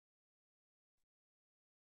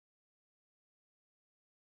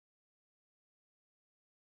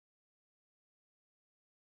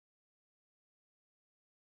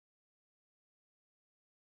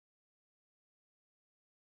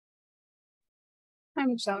Hi,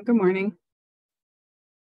 Michelle. Good morning.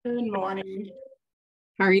 Good morning.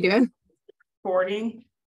 How are you doing? Recording.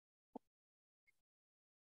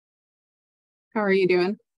 How are you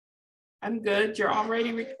doing? I'm good. You're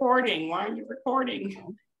already recording. Why are you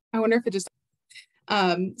recording? I wonder if it just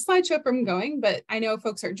slideshow from going, but I know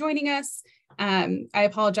folks are joining us. I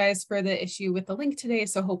apologize for the issue with the link today,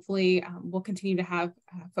 so hopefully we'll continue to have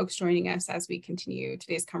folks joining us as we continue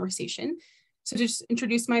today's conversation. So to just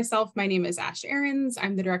introduce myself, my name is Ash Ahrens.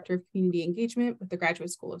 I'm the Director of Community Engagement with the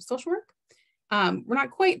Graduate School of Social Work. We're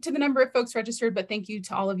not quite to the number of folks registered, but thank you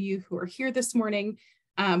to all of you who are here this morning.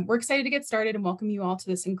 We're excited to get started and welcome you all to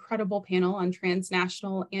this incredible panel on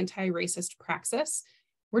transnational anti-racist praxis.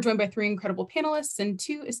 We're joined by 3 incredible panelists and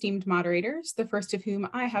 2 esteemed moderators, the first of whom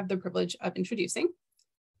I have the privilege of introducing.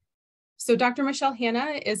 So Dr. Michelle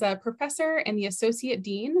Hanna is a professor and the Associate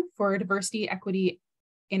Dean for Diversity, Equity,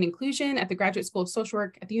 and Inclusion at the Graduate School of Social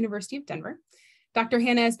Work at the University of Denver. Dr.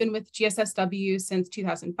 Hanna has been with GSSW since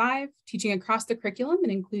 2005, teaching across the curriculum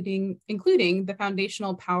and including the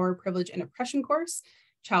Foundational Power, Privilege, and Oppression course,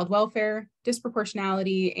 Child Welfare,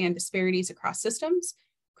 Disproportionality and Disparities Across Systems,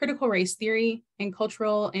 Critical Race Theory, and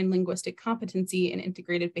Cultural and Linguistic Competency in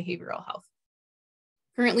Integrated Behavioral Health.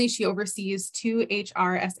 Currently, she oversees 2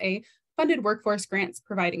 HRSA-funded workforce grants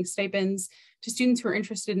providing stipends to students who are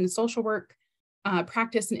interested in social work,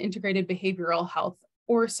 practice in integrated behavioral health,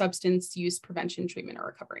 or substance use prevention, treatment, or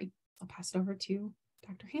recovery. I'll pass it over to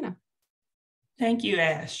Dr. Hanna. Thank you,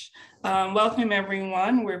 Ash. Welcome,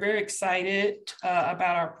 everyone. We're very excited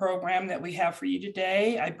about our program that we have for you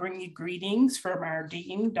today. I bring you greetings from our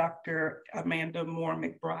Dean, Dr. Amanda Moore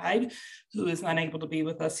McBride, who is unable to be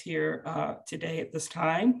with us here today at this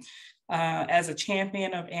time. As a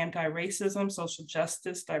champion of anti-racism, social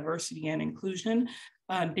justice, diversity, and inclusion,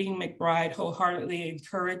 Dean McBride wholeheartedly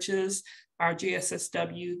encourages our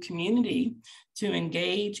GSSW community to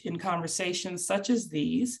engage in conversations such as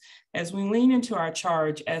these as we lean into our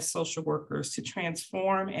charge as social workers to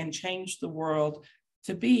transform and change the world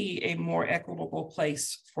to be a more equitable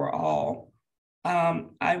place for all.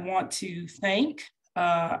 I want to thank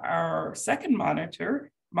our second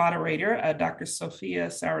moderator, Dr. Sophia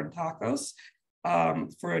Sarantakos,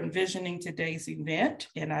 for envisioning today's event,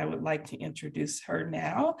 and I would like to introduce her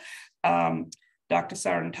now. Dr.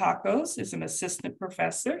 Sarantakos is an assistant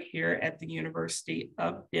professor here at the University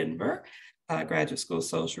of Denver, Graduate School of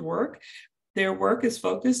Social Work. Their work is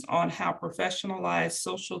focused on how professionalized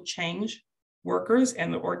social change workers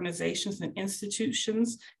and the organizations and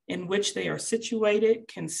institutions in which they are situated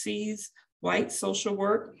can seize white social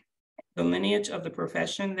work, the lineage of the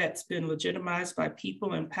profession that's been legitimized by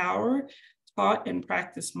people in power, taught and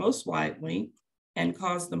practiced most widely, and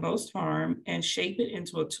cause the most harm, and shape it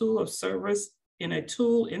into a tool of service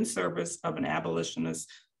in service of an abolitionist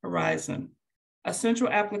horizon. A central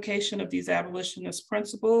application of these abolitionist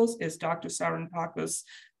principles is Dr. Sarantakos'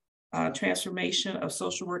 transformation of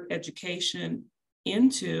social work education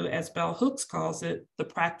into, as Bell Hooks calls it, the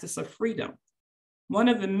practice of freedom. One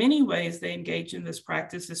of the many ways they engage in this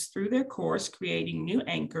practice is through their course, Creating New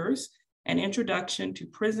Anchors, an introduction to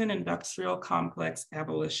prison industrial complex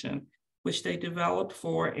abolition, which they developed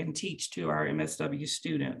for and teach to our MSW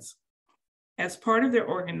students. As part of their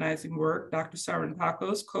organizing work, Dr.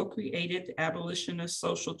 Sarantakos co-created the Abolitionist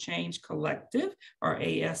Social Change Collective, or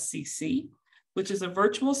ASCC, which is a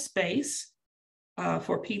virtual space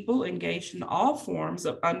for people engaged in all forms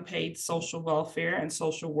of unpaid social welfare and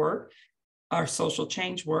social work, or social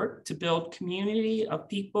change work, to build community of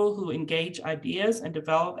people who engage ideas and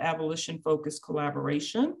develop abolition-focused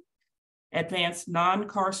collaboration, advance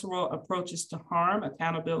non-carceral approaches to harm,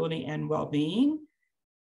 accountability, and well-being,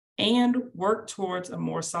 and work towards a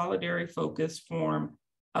more solidarity-focused form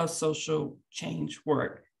of social change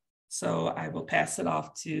work. So I will pass it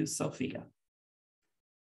off to Sophia.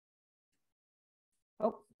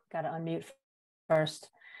 Oh, got to unmute first.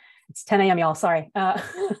 It's 10 a.m., y'all, sorry.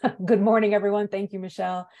 Good morning, everyone. Thank you,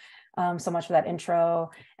 Michelle, so much for that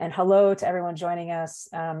intro. And hello to everyone joining us.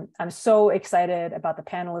 I'm so excited about the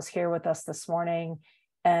panelists here with us this morning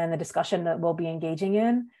and the discussion that we'll be engaging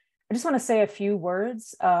in. I just want to say a few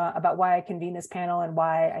words about why I convened this panel and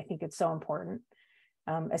why I think it's so important.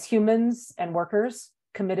 As humans and workers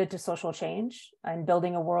committed to social change and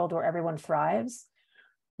building a world where everyone thrives,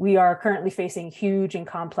 we are currently facing huge and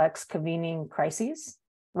complex convening crises: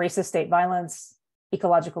 racist state violence,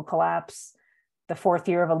 ecological collapse, the 4th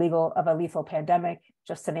year of a lethal pandemic,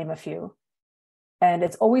 just to name a few. And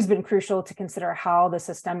it's always been crucial to consider how the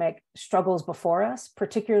systemic struggles before us,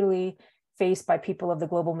 particularly faced by people of the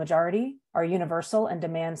global majority, are universal and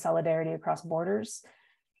demand solidarity across borders.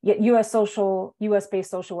 Yet US-based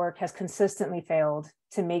social work has consistently failed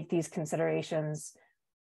to make these considerations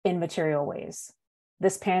in material ways.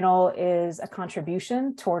 This panel is a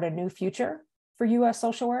contribution toward a new future for US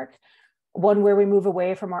social work, one where we move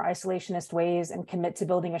away from our isolationist ways and commit to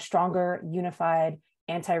building a stronger, unified,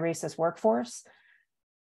 anti-racist workforce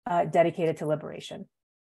dedicated to liberation.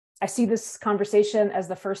 I see this conversation as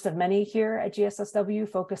the first of many here at GSSW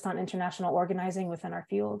focused on international organizing within our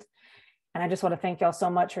field. And I just want to thank y'all so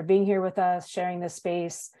much for being here with us, sharing this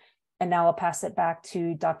space. And now I'll pass it back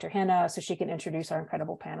to Dr. Hannah so she can introduce our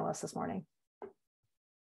incredible panelists this morning.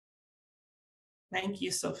 Thank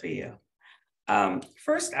you, Sophia.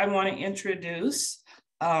 First, I want to introduce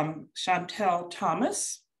Shantel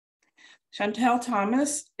Thomas. Shantel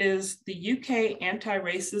Thomas is the UK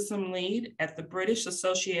anti-racism lead at the British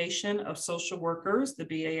Association of Social Workers, the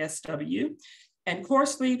BASW, and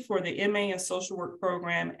course lead for the MA in Social Work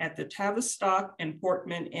program at the Tavistock and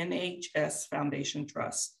Portman NHS Foundation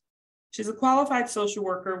Trust. She's a qualified social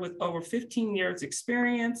worker with over 15 years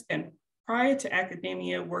experience, and prior to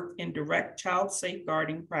academia worked in direct child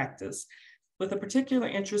safeguarding practice with a particular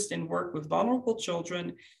interest in work with vulnerable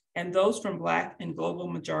children and those from Black and global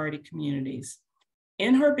majority communities.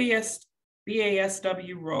 In her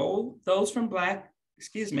BASW role,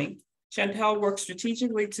 Shantel works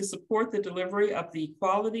strategically to support the delivery of the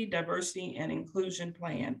Equality, Diversity, and Inclusion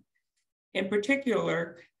Plan. In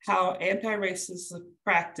particular, how anti-racist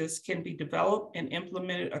practice can be developed and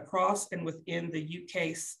implemented across and within the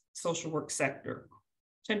UK social work sector.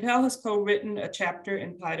 Shantel has co-written a chapter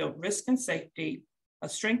entitled Risk and Safety, a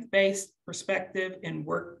strength-based perspective in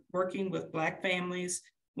working with Black families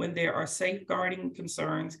when there are safeguarding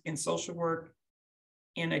concerns in social work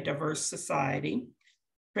in a diverse society,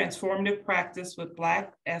 transformative practice with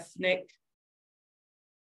Black, ethnic,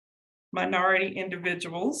 minority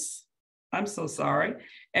individuals,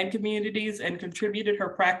 and communities, and contributed her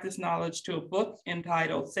practice knowledge to a book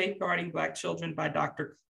entitled Safeguarding Black Children by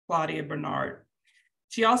Dr. Claudia Bernard.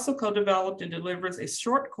 She also co-developed and delivers a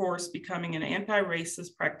short course, Becoming an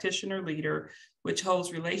Anti-Racist Practitioner Leader, which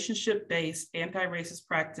holds relationship-based anti-racist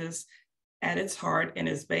practice at its heart and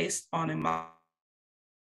is based on a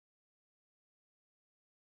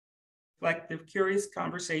reflective, curious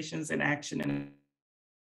conversations and action.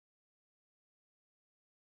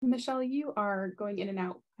 Michelle, you are going in and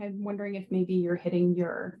out. I'm wondering if maybe you're hitting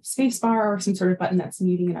your space bar or some sort of button that's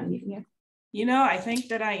muting and unmuting you. You know, I think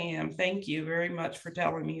that I am. Thank you very much for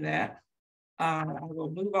telling me that. I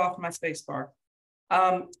will move off my space bar.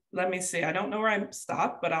 Let me see. I don't know where I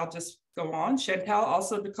stopped, but I'll just go on. Shantel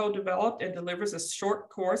also co-developed and delivers a short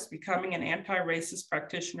course, Becoming an Anti-Racist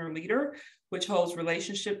Practitioner Leader, which holds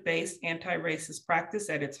relationship-based anti-racist practice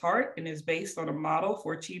at its heart and is based on a model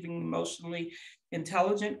for achieving emotionally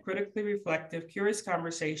intelligent, critically reflective, curious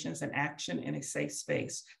conversations and action in a safe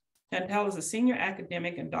space. Shantel is a senior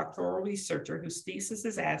academic and doctoral researcher whose thesis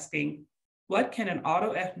is asking, what can an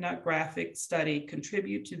autoethnographic study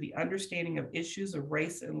contribute to the understanding of issues of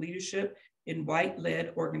race and leadership in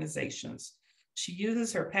white-led organizations? She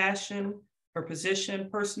uses her passion, her position,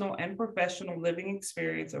 personal and professional living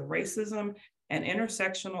experience of racism and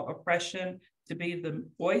intersectional oppression to be the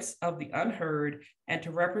voice of the unheard and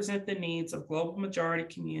to represent the needs of global majority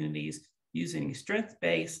communities using a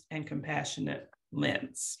strength-based and compassionate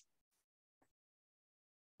lens.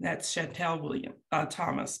 That's Shantel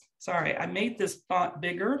Thomas. Sorry, I made this font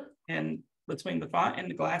bigger, and between the font and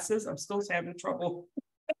the glasses, I'm still having trouble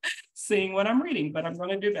seeing what I'm reading, but I'm going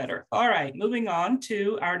to do better. All right, moving on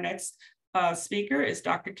to our next speaker is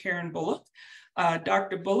Dr. Karen Bullock.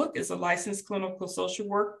 Dr. Bullock is a licensed clinical social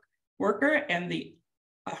worker and the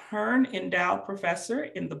Ahearn Endowed Professor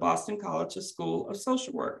in the Boston College School of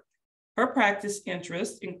Social Work. Her practice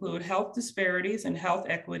interests include health disparities and health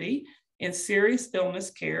equity in serious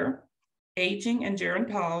illness care, aging and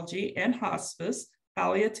gerontology and hospice,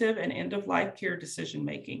 palliative and end-of-life care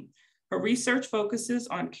decision-making. Her research focuses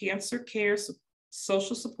on cancer care,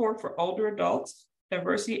 social support for older adults,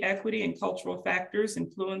 diversity, equity, and cultural factors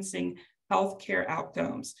influencing healthcare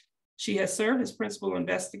outcomes. She has served as principal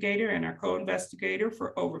investigator and our co-investigator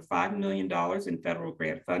for over $5 million in federal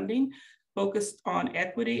grant funding, focused on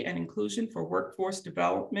equity and inclusion for workforce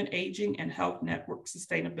development, aging, and health network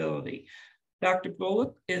sustainability. Dr.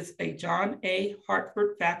 Bullock is a John A.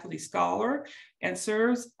 Hartford faculty scholar and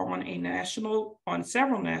serves on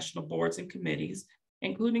several national boards and committees,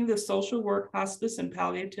 including the Social Work, Hospice, and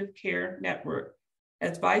Palliative Care Network,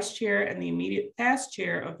 as vice chair and the immediate past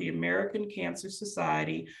chair of the American Cancer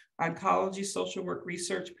Society Oncology Social Work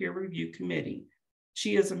Research Peer Review Committee.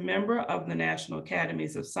 She is a member of the National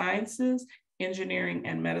Academies of Sciences, Engineering,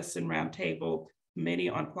 and Medicine Roundtable Committee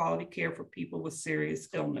on Quality Care for People with Serious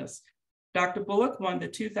Illness. Dr. Bullock won the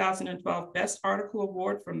 2012 Best Article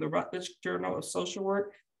Award from the Rutledge Journal of Social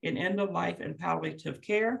Work in End of Life and Palliative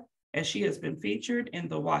Care, as she has been featured in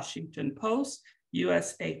the Washington Post,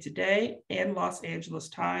 USA Today, and Los Angeles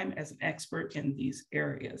Times as an expert in these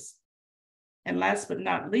areas. And last but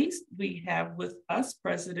not least, we have with us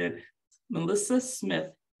President Melissa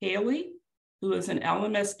Smith Haley, who is an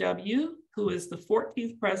LMSW, who is the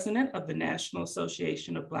 14th president of the National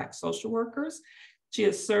Association of Black Social Workers. She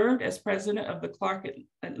has served as president of the Clark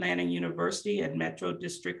Atlanta University and Metro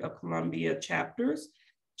District of Columbia chapters.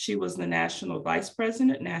 She was the national vice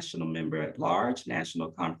president, national member at large,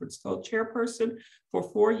 national conference co-chairperson for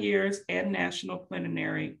 4 years, and national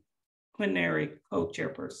plenary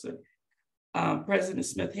co-chairperson. President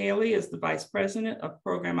Smith Haley is the vice president of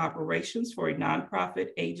program operations for a nonprofit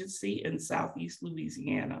agency in Southeast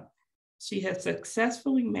Louisiana. She has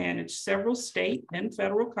successfully managed several state and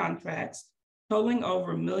federal contracts totaling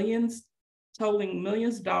millions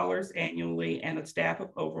of dollars annually and a staff of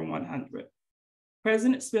over 100.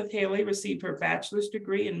 President Smith Haley received her bachelor's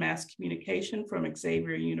degree in mass communication from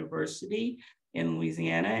Xavier University in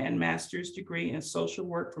Louisiana and master's degree in social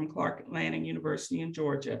work from Clark Atlanta University in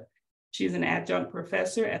Georgia. She's an adjunct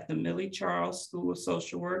professor at the Millie Charles School of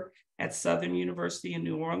Social Work at Southern University in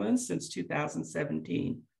New Orleans since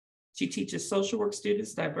 2017. She teaches social work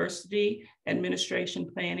students diversity, administration,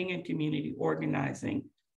 planning, and community organizing.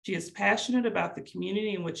 She is passionate about the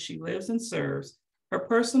community in which she lives and serves. Her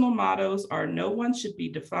personal mottos are "No one should be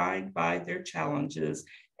defined by their challenges,"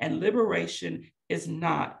 and "Liberation is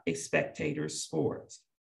not a spectator's sport."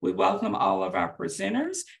 We welcome all of our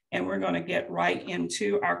presenters, and we're going to get right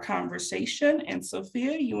into our conversation. And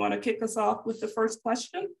Sophia, you want to kick us off with the first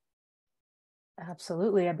question?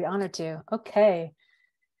 Absolutely, I'd be honored to. Okay.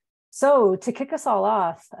 So to kick us all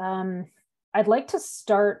off, I'd like to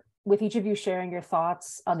start with each of you sharing your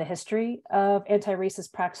thoughts on the history of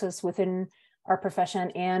anti-racist praxis within our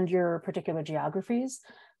profession and your particular geographies.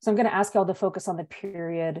 So I'm going to ask y'all to focus on the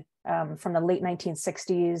period from the late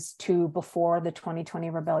 1960s to before the 2020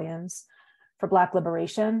 rebellions for Black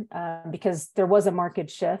liberation, because there was a marked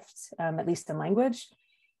shift, at least in language,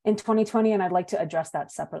 in 2020, and I'd like to address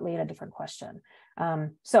that separately in a different question.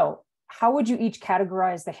 So how would you each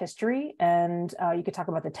categorize the history? And you could talk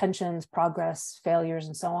about the tensions, progress, failures,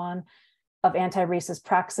 and so on, of anti-racist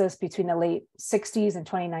praxis between the late 60s and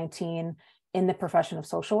 2019 in the profession of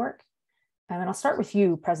social work. And I'll start with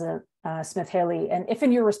you, President Smith Haley. And if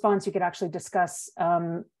in your response, you could actually discuss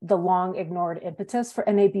the long ignored impetus for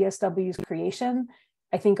NABSW's creation,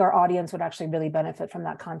 I think our audience would actually really benefit from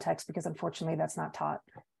that context, because unfortunately that's not taught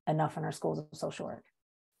enough in our schools of social work.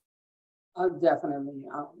 Definitely.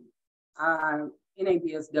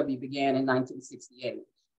 NABSW began in 1968.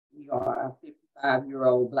 We are a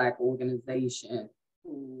 55-year-old Black organization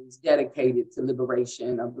who's dedicated to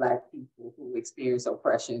liberation of Black people who experience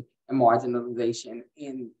oppression and marginalization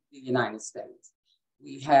in the United States.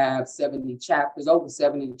 We have 70 chapters, over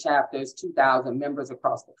 70 chapters, 2,000 members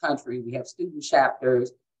across the country. We have student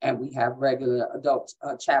chapters, and we have regular adult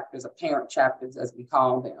chapters, or parent chapters, as we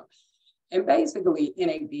call them. And basically,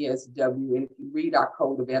 NABSW, and if you read our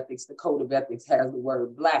code of ethics, the code of ethics has the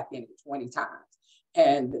word Black in it 20 times.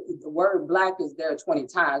 And the word Black is there 20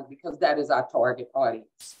 times because that is our target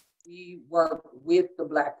audience. We work with the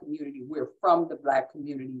Black community. We're from the Black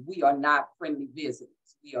community. We are not friendly visitors.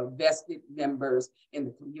 We are vested members in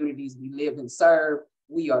the communities we live and serve.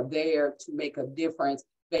 We are there to make a difference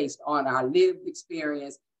based on our lived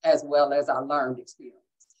experience as well as our learned experience.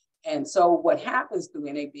 And so what happens through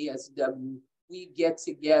NABSW, we get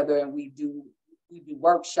together and we do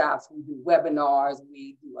workshops, we do webinars,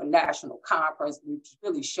 we do a national conference, which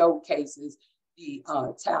really showcases the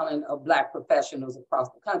talent of Black professionals across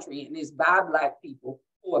the country, and it's by Black people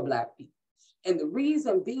for Black people. And the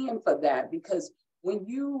reason being for that, because when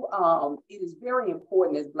you, it is very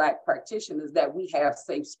important as Black practitioners that we have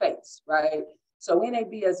safe space, right? So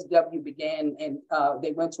NABSW began, and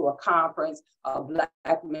they went to a conference. Black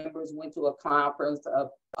members went to a conference of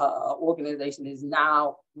organization is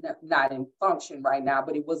now not in function right now,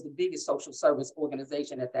 but it was the biggest social service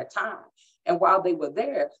organization at that time. And while they were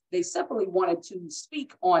there, they simply wanted to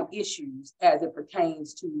speak on issues as it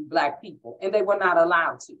pertains to Black people, and they were not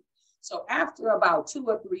allowed to. So after about 2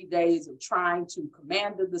 or 3 days of trying to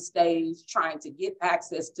command the stage, trying to get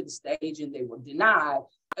access to the stage, and they were denied,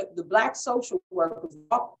 the Black social workers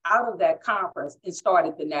walked out of that conference and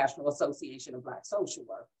started the National Association of Black Social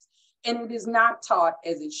Workers. And it is not taught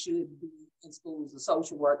as it should be in to schools of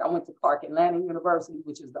social work. I went to Clark Atlanta University,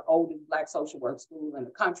 which is the oldest Black social work school in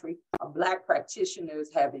the country. Black practitioners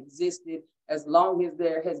have existed as long as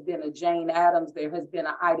there has been a Jane Addams, there has been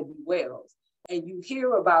an Ida B. Wells. And you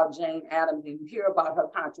hear about Jane Addams and you hear about her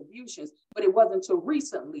contributions, but it wasn't until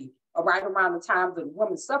recently, right around the times of the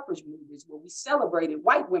women's suffrage movements, where we celebrated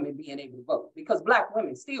white women being able to vote, because Black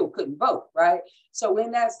women still couldn't vote, right? So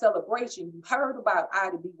in that celebration, you heard about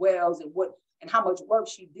Ida B. Wells and how much work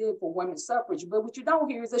she did for women's suffrage, but what you don't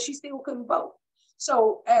hear is that she still couldn't vote.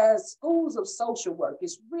 So as schools of social work,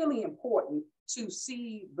 it's really important to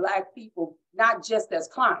see Black people not just as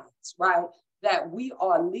clients, right? That we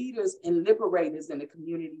are leaders and liberators in the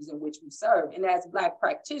communities in which we serve. And as Black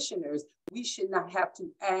practitioners, we should not have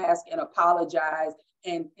to ask and apologize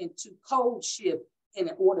and to code shift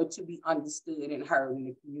in order to be understood and heard in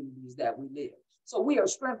the communities that we live. So we are a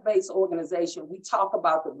strength-based organization. We talk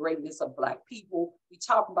about the greatness of Black people. We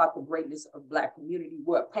talk about the greatness of Black community.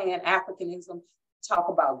 We're Pan-Africanism, talk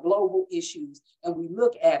about global issues, and we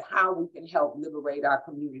look at how we can help liberate our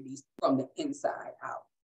communities from the inside out.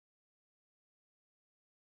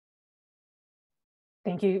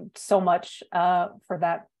 Thank you so much for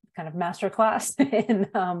that kind of masterclass in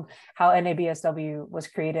how NABSW was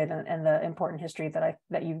created and the important history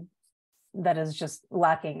that is just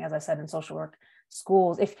lacking, as I said, in social work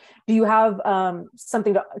schools. Do you have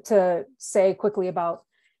something to say quickly about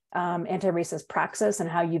anti-racist Praxis and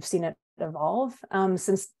how you've seen it evolve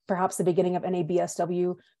since perhaps the beginning of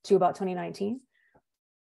NABSW to about 2019?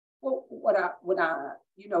 Well,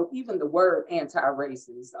 even the word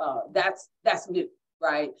anti-racist, that's new.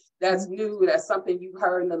 Right? That's new. That's something you've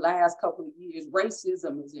heard in the last couple of years.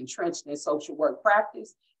 Racism is entrenched in social work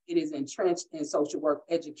practice. It is entrenched in social work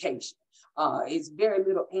education. It's very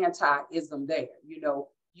little anti-ism there.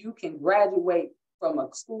 You can graduate from a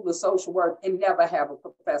school of social work and never have a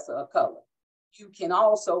professor of color. You can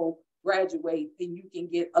also graduate and you can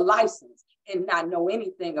get a license and not know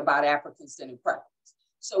anything about African-centered practice.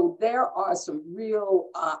 So there are some real,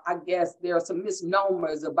 there are some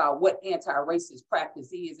misnomers about what anti-racist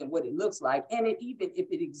practice is and what it looks like. And even if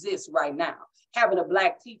it exists right now, having a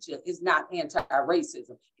Black teacher is not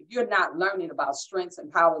anti-racism. If you're not learning about strengths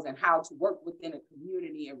and powers and how to work within a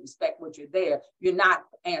community and respect what you're there, you're not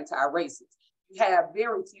anti-racist. You have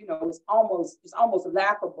it's almost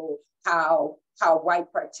laughable how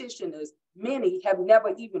white practitioners, many have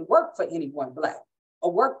never even worked for anyone Black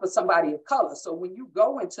or work for somebody of color. So when you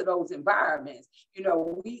go into those environments,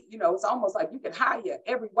 it's almost like you can hire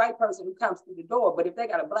every white person who comes through the door, but if they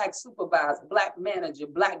got a Black supervisor, Black manager,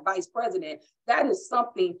 Black vice president, that is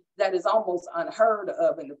something that is almost unheard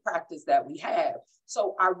of in the practice that we have.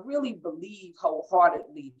 So I really believe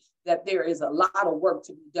wholeheartedly that there is a lot of work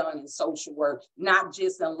to be done in social work, not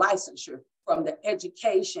just in licensure, from the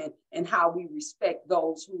education and how we respect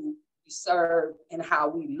those who we serve and how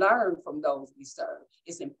we learn from those we serve.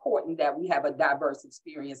 It's important that we have a diverse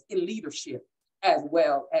experience in leadership as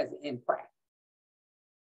well as in practice.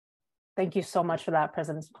 Thank you so much for that,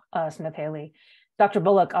 President Smith-Haley. Dr.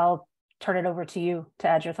 Bullock, I'll turn it over to you to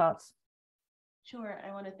add your thoughts. Sure.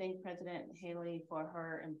 I want to thank President Haley for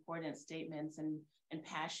her important statements and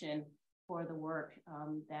passion for the work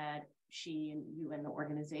that she and you and the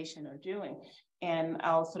organization are doing. And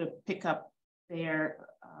I'll sort of pick up there.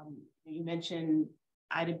 You mentioned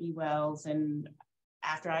Ida B. Wells, and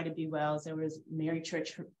after Ida B. Wells, there was Mary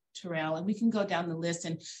Church Terrell, and we can go down the list.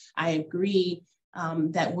 And I agree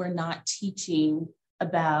that we're not teaching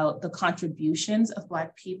about the contributions of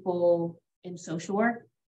Black people in social work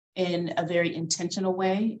in a very intentional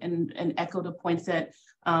way, and echo the points that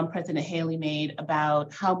President Haley made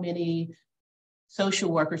about how many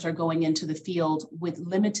social workers are going into the field with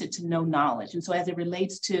limited to no knowledge. And so as it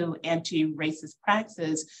relates to anti-racist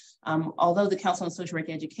Praxis, although the Council on Social Work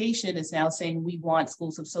Education is now saying we want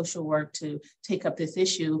schools of social work to take up this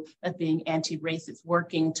issue of being anti-racist,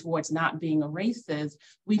 working towards not being a racist,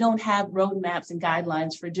 we don't have roadmaps and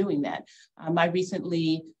guidelines for doing that. I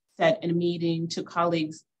recently said in a meeting to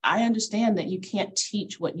colleagues, I understand that you can't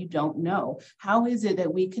teach what you don't know. How is it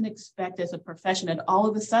that we can expect as a profession that all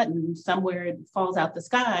of a sudden, somewhere it falls out the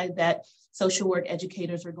sky, that social work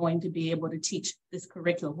educators are going to be able to teach this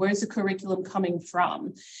curriculum? Where's the curriculum coming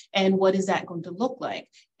from? And what is that going to look like?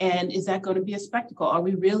 And is that going to be a spectacle? Are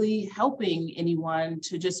we really helping anyone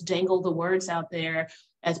to just dangle the words out there,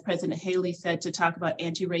 as President Haley said, to talk about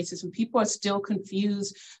anti-racism? People are still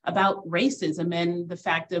confused about racism and the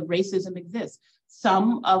fact that racism exists.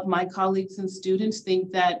 Some of my colleagues and students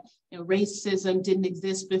think that racism didn't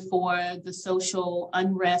exist before the social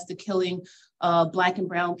unrest, the killing of Black and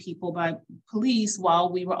brown people by police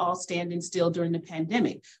while we were all standing still during the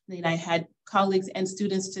pandemic. Then I had colleagues and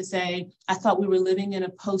students to say, I thought we were living in a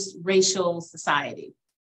post-racial society.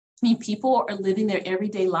 I mean, people are living their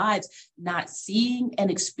everyday lives not seeing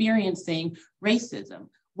and experiencing racism,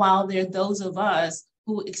 while there are those of us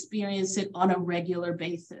who experience it on a regular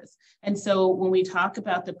basis. And so when we talk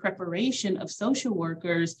about the preparation of social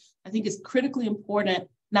workers, I think it's critically important,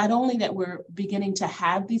 not only that we're beginning to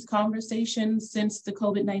have these conversations since the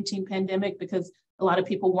COVID-19 pandemic, because a lot of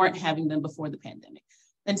people weren't having them before the pandemic.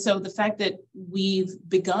 And so the fact that we've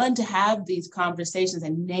begun to have these conversations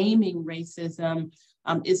and naming racism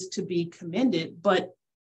is to be commended, but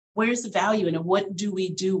where's the value in it? What do we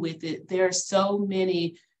do with it? There are so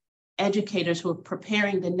many educators who are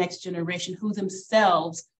preparing the next generation who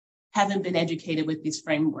themselves haven't been educated with these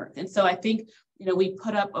frameworks. And so I think, we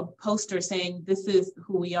put up a poster saying this is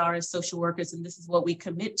who we are as social workers and this is what we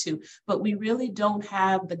commit to, but we really don't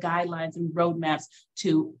have the guidelines and roadmaps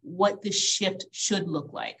to what this shift should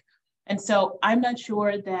look like. And so I'm not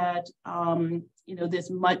sure that, there's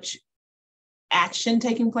much action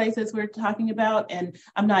taking place as we're talking about. And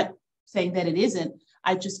I'm not saying that it isn't,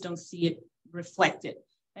 I just don't see it reflected.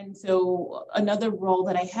 And so another role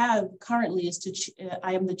that I have currently is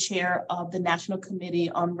I am the chair of the National Committee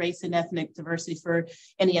on Race and Ethnic Diversity for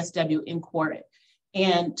NASW Incorporated.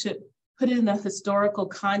 And to put it in a historical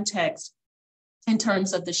context in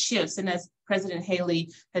terms of the shifts, and as President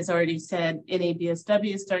Haley has already said,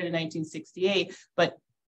 NABSW started in 1968, but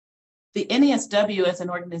the NASW as an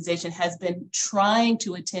organization has been trying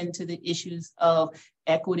to attend to the issues of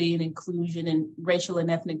equity and inclusion and racial and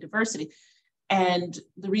ethnic diversity. And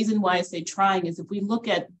the reason why I say trying is if we look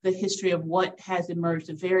at the history of what has emerged,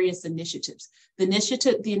 the various initiatives, the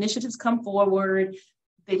initiatives come forward,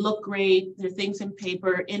 they look great, there are things in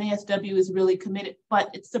paper, NASW is really committed, but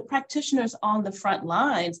it's the practitioners on the front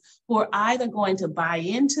lines who are either going to buy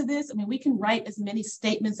into this. I mean, we can write as many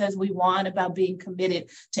statements as we want about being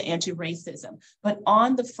committed to anti-racism, but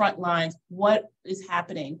on the front lines, what is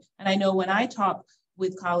happening? And I know when I talk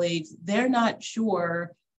with colleagues, they're not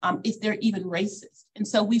sure if they're even racist. And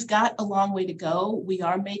so we've got a long way to go. We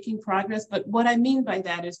are making progress, but what I mean by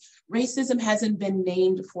that is racism hasn't been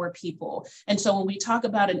named for people. And so when we talk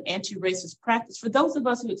about an anti-racist practice, for those of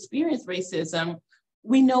us who experience racism,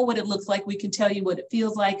 we know what it looks like, we can tell you what it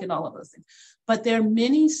feels like and all of those things. But there are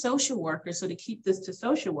many social workers, so to keep this to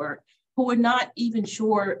social work, who are not even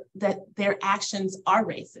sure that their actions are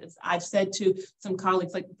racist. I've said to some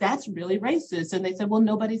colleagues, like, that's really racist. And they said, well,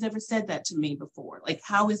 nobody's ever said that to me before. Like,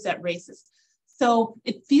 how is that racist? So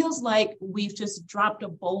it feels like we've just dropped a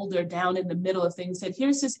boulder down in the middle of things, said,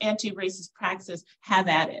 here's this anti-racist praxis, have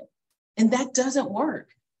at it. And that doesn't work.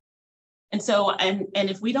 And so, and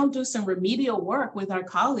if we don't do some remedial work with our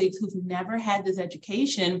colleagues who've never had this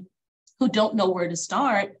education, who don't know where to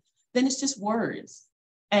start, then it's just words.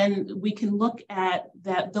 And we can look at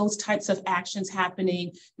those types of actions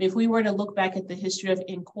happening. If we were to look back at the history of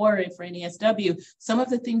inquiry for NASW, some of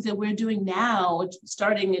the things that we're doing now,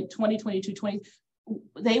 starting in 2022,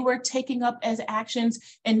 they were taking up as actions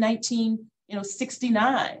in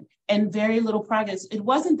 1969 and very little progress. It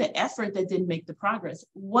wasn't the effort that didn't make the progress.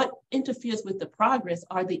 What interferes with the progress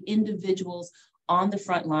are the individuals on the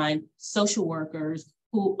front line, social workers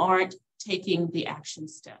who aren't taking the action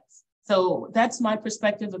steps. So that's my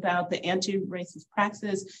perspective about the anti-racist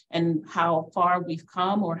praxis and how far we've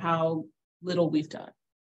come or how little we've done.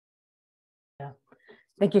 Yeah,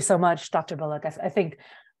 thank you so much, Dr. Bullock. I think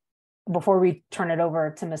before we turn it over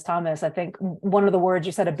to Ms. Thomas, I think one of the words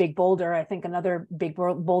you said, a big boulder, I think another big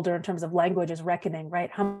boulder in terms of language is reckoning,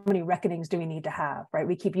 right? How many reckonings do we need to have, right?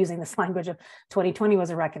 We keep using this language of 2020 was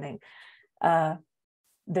a reckoning.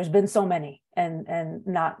 There's been so many and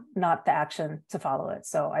not the action to follow it.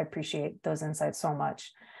 So I appreciate those insights so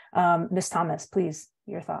much. Ms. Thomas, please,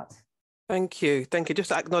 your thoughts. Thank you. Thank you. Just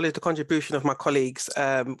to acknowledge the contribution of my colleagues,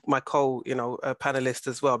 my panelists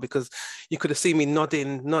as well, because you could have seen me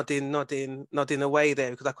nodding away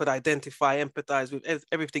there because I could identify, empathize with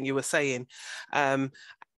everything you were saying.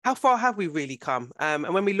 How far have we really come?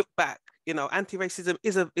 And when we look back, anti-racism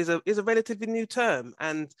is a relatively new term,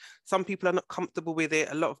 and some people are not comfortable with it.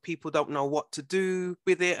 A lot of people don't know what to do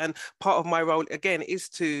with it. And part of my role, again, is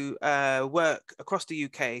to work across the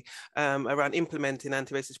UK around implementing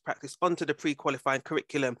anti-racist practice onto the pre-qualifying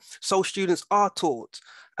curriculum, so students are taught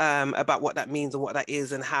about what that means and what that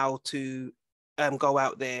is and how to go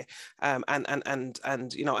out there and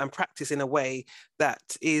practice in a way that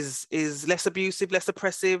is less abusive, less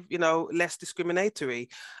oppressive, less discriminatory.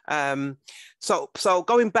 So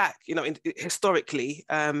going back, historically,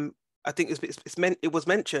 I think it was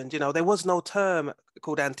mentioned, there was no term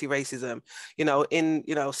called anti-racism, in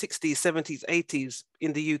 60s, 70s, 80s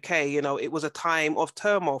in the UK, it was a time of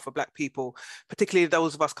turmoil for Black people, particularly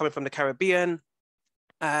those of us coming from the Caribbean,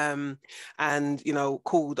 and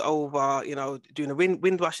called over during the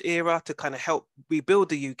Windrush era to kind of help rebuild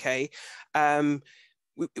the UK.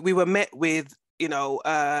 We were met with not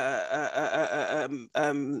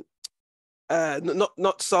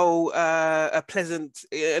so pleasant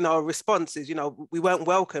in our responses. We weren't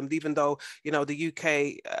welcomed, even though the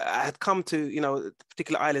UK had come to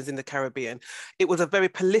particular islands in the Caribbean. It was a very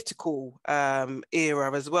political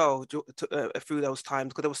era as well through those times,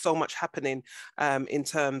 because there was so much happening in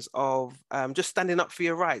terms of just standing up for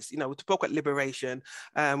your rights. We spoke about liberation.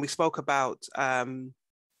 We spoke about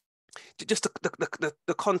just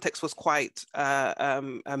the context was quite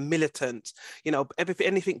militant.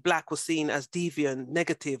 Anything Black was seen as deviant,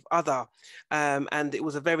 negative, other, and it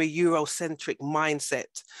was a very Eurocentric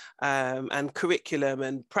mindset and curriculum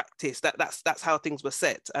and practice. That's how things were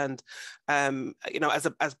set. And as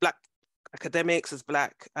Black academics, as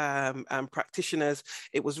Black practitioners,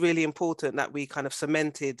 it was really important that we kind of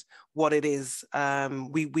cemented what it is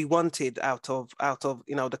we wanted out of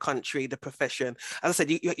the country, the profession. As I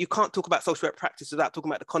said, you can't talk about social work practice without talking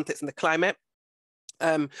about the context and the climate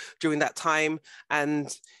during that time.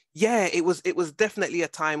 And yeah, it was definitely a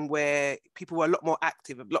time where people were a lot more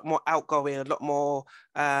active, a lot more outgoing, a lot more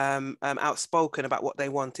outspoken about what they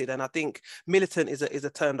wanted. And I think militant is a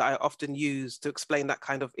term that I often use to explain that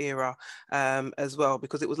kind of era as well,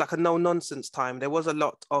 because it was like a no-nonsense time. There was a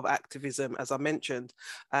lot of activism, as I mentioned,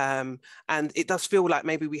 and it does feel like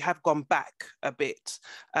maybe we have gone back a bit.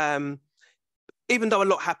 Even though a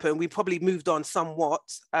lot happened, we probably moved on somewhat,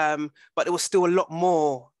 but there was still a lot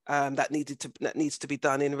more that needs to be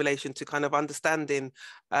done in relation to kind of understanding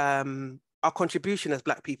our contribution as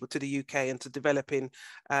Black people to the UK and to developing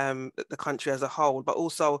the country as a whole, but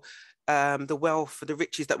also the wealth, the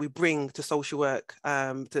riches that we bring to social work,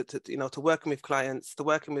 to working with clients, to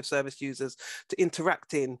working with service users, to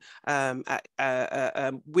interacting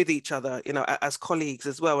with each other, as colleagues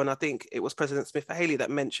as well. And I think it was President Smith-Haley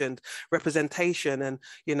that mentioned representation and,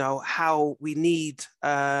 how we need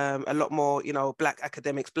a lot more, Black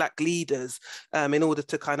academics, Black leaders in order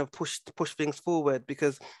to kind of push things forward.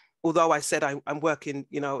 Because although I said I'm working,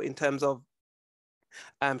 in terms of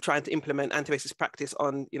trying to implement anti-racist practice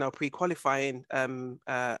on, pre-qualifying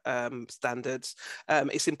standards,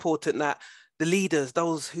 it's important that the leaders,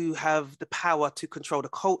 those who have the power to control the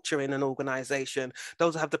culture in an organization,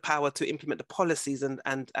 those who have the power to implement the policies and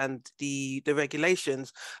the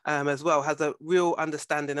regulations as well, has a real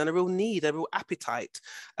understanding and a real need, a real appetite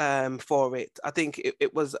for it. I think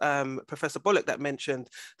it was Professor Bullock that mentioned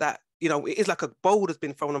that, it is like a bowl has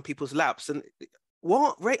been thrown on people's laps, and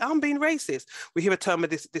what? I'm being racist. We hear a term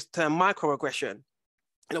of this term microaggression,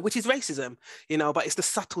 which is racism, but it's the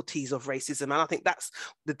subtleties of racism. And I think that's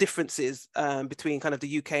the differences between kind of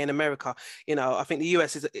the UK and America. I think the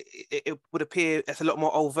US it would appear it's a lot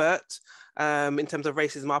more overt in terms of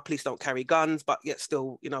racism. Our police don't carry guns, but yet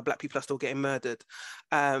still, Black people are still getting murdered.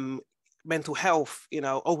 Mental health,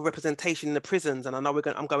 overrepresentation in the prisons. And I know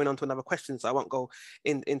I'm going on to another question, so I won't go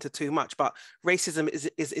into too much, but racism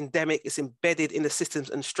is endemic, it's embedded in the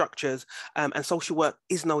systems and structures, and social work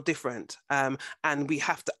is no different. And we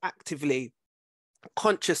have to actively,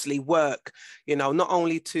 consciously work, not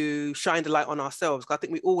only to shine the light on ourselves, because I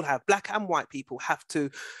think we all have, Black and white people have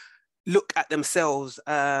to look at themselves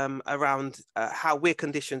around how we're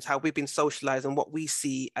conditioned, how we've been socialized, and what we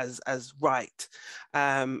see as right,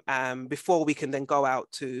 before we can then go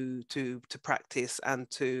out to practice and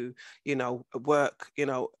to work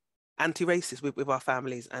anti-racist with our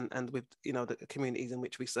families and with the communities in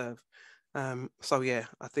which we serve. So yeah,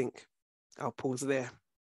 I think I'll pause there.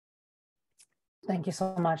 Thank you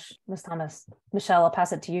so much, Ms. Thomas. Michelle, I'll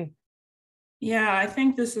pass it to you. Yeah, I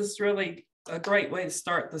think this is really a great way to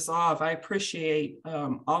start this off. I appreciate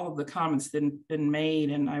all of the comments that have been made,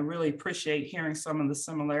 and I really appreciate hearing some of the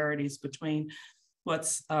similarities between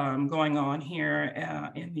what's going on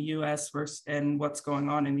here in the US versus and what's going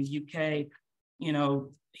on in the UK.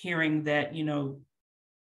 Hearing that,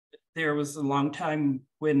 there was a long time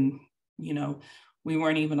when, we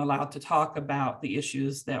weren't even allowed to talk about the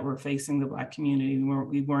issues that were facing the Black community.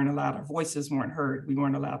 We weren't allowed, our voices weren't heard. We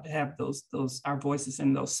weren't allowed to have our voices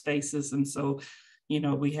in those spaces. And so,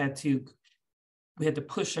 we had to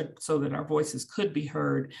push it so that our voices could be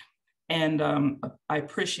heard. And I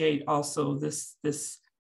appreciate also this,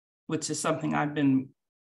 which is something I've been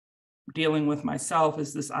dealing with myself,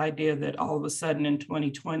 is this idea that all of a sudden in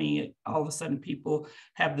 2020, all of a sudden people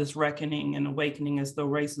have this reckoning and awakening as though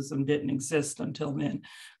racism didn't exist until then.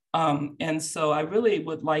 And so I really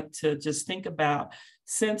would like to just think about,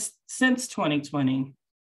 since 2020,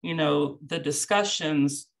 you know, the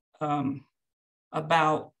discussions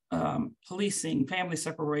about policing, family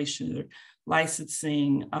separation,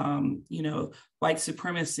 licensing, you know, white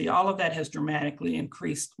supremacy, all of that has dramatically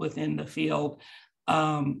increased within the field.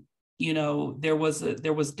 You know, there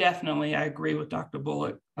was definitely, I agree with Dr.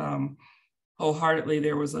 Bullock wholeheartedly,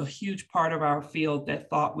 there was a huge part of our field that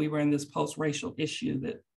thought we were in this post-racial issue,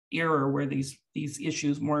 that era where these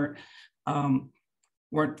issues weren't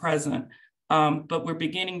present. But we're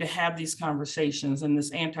beginning to have these conversations, and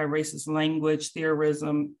this anti-racist language,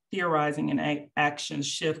 theorizing and action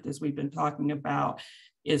shift, as we've been talking about,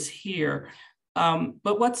 is here.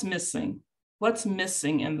 But what's missing? What's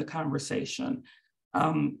missing in the conversation?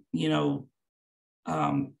 You know,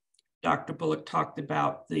 Dr. Bullock talked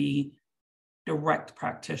about the direct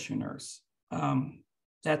practitioners.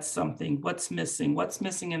 That's something, what's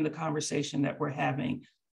missing in the conversation that we're having?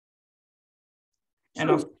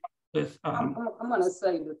 And also with, I'm gonna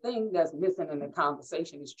say the thing that's missing in the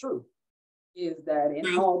conversation is truth, is that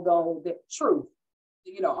although the truth,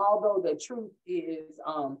 you know, although the truth is,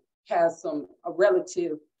 has some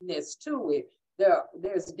relativeness to it,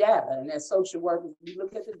 there's data, and as social workers, we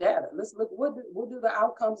look at the data. Let's look, what do the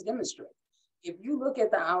outcomes demonstrate? If you look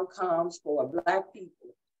at the outcomes for Black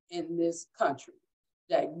people in this country,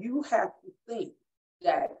 that you have to think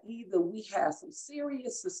that either we have some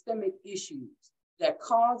serious systemic issues that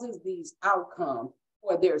causes these outcomes,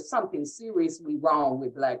 or there's something seriously wrong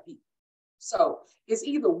with Black people. So it's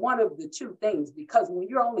either one of the two things, because when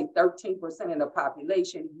you're only 13% of the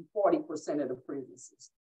population, you're 40% of the prison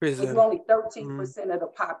system. When you're only 13% of the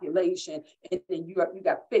population, and then you got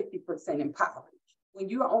 50% in poverty. When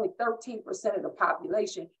you're only 13% of the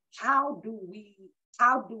population, how do we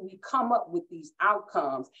come up with these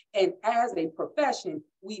outcomes? And as a profession,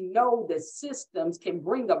 we know that systems can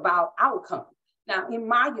bring about outcomes. Now, in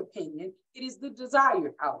my opinion, it is the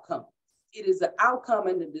desired outcome. It is the outcome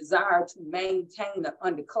and the desire to maintain an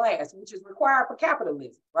underclass, which is required for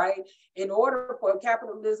capitalism, right? In order for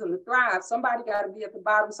capitalism to thrive, somebody got to be at the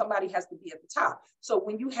bottom, somebody has to be at the top. So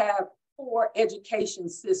when you have poor education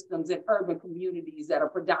systems in urban communities that are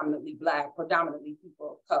predominantly Black, predominantly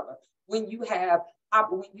people of color, when you have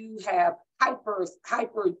hyper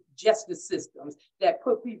justice systems that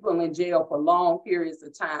put people in jail for long periods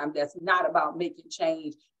of time, that's not about making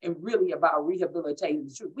change and really about rehabilitating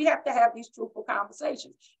the truth. We have to have these truthful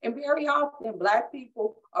conversations. And very often Black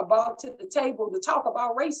people are brought to the table to talk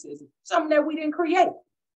about racism, something that we didn't create,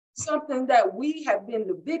 something that we have been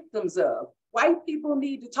the victims of. White people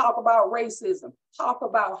need to talk about racism, talk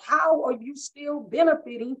about how are you still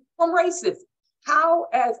benefiting from racism? How,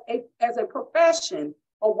 as a profession,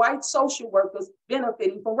 are white social workers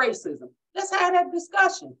benefiting from racism? Let's have that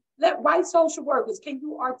discussion. Let white social workers, can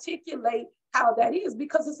you articulate how that is?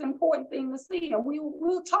 Because it's an important thing to see. And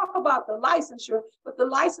we'll talk about the licensure, but the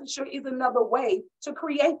licensure is another way to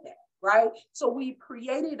create that, right? So we've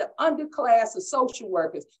created an underclass of social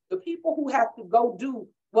workers, the people who have to go do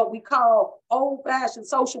what we call old-fashioned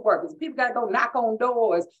social workers. People got to go knock on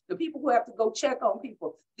doors, the people who have to go check on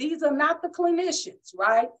people. These are not the clinicians,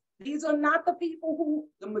 right? These are not the people who,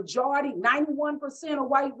 the majority, 91% of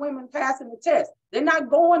white women passing the test. They're not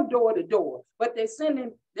going door to door, but they're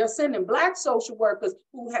sending Black social workers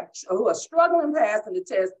who are struggling passing the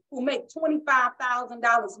test, who make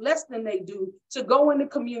 $25,000 less than they do to go in the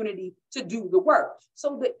community to do the work.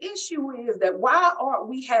 So the issue is that why aren't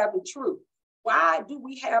we having truth? Why do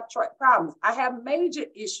we have problems? I have major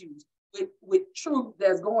issues with truth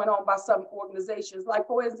that's going on by some organizations, like,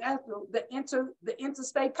 for example, the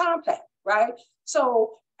interstate compact, right?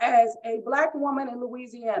 So as a Black woman in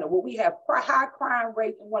Louisiana, where we have high crime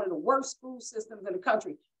rate and one of the worst school systems in the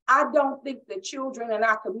country, I don't think that children in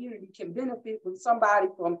our community can benefit from somebody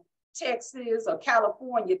from Texas or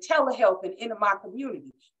California telehealthing into my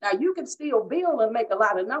community. Now, you can still bill and make a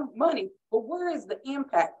lot of money, but where is the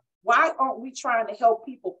impact? Why aren't we trying to help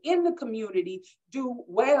people in the community do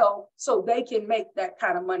well so they can make that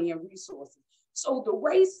kind of money and resources? So the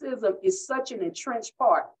racism is such an entrenched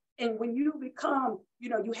part. And when you become,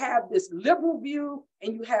 you have this liberal view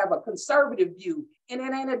and you have a conservative view, and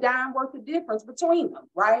it ain't a dime worth of difference between them,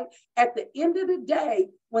 right? At the end of the day,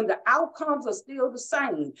 when the outcomes are still the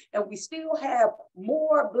same and we still have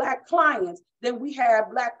more Black clients than we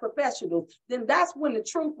have Black professionals, then that's when the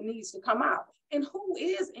truth needs to come out. And who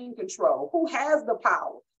is in control? Who has the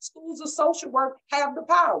power? Schools of social work have the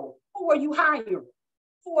power. Who are you hiring?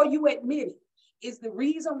 Who are you admitting? Is the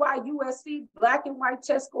reason why USC black and white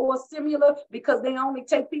test scores similar because they only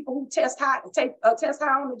take people who test high on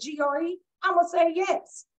the GRE? I'm gonna say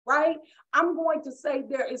yes, right? I'm going to say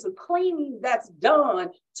there is a cleaning that's done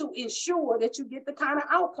to ensure that you get the kind of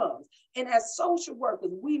outcomes. And as social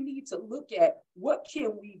workers, we need to look at what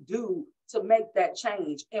can we do to make that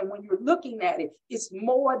change. And when you're looking at it, it's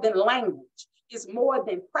more than language. It's more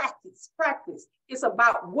than practice. It's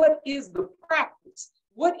about what is the practice.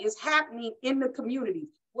 What is happening in the community?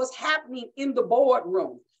 What's happening in the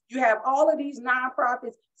boardroom? You have all of these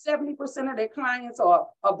nonprofits, 70% of their clients are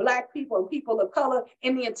Black people and people of color,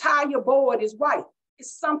 and the entire board is white.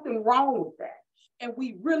 It's something wrong with that. And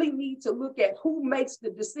we really need to look at who makes the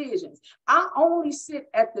decisions. I only sit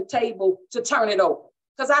at the table to turn it over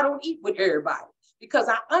because I don't eat with everybody. Because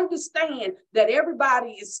I understand that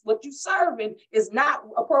everybody is, what you're serving is not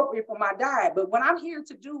appropriate for my diet. But what I'm here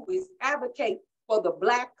to do is advocate for the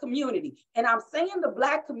Black community. And I'm saying the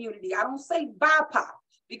Black community, I don't say BIPOC,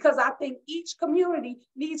 because I think each community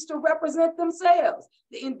needs to represent themselves.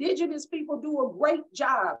 The indigenous people do a great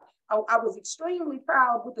job. I was extremely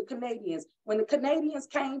proud with the Canadians. When the Canadians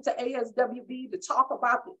came to ASWB to talk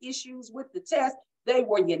about the issues with the test, they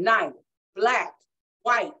were united. Black,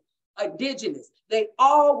 white, indigenous, they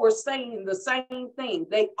all were saying the same thing.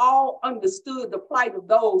 They all understood the plight of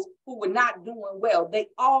those who were not doing well. They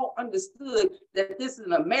all understood that this is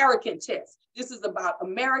an American test. This is about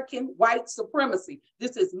American white supremacy.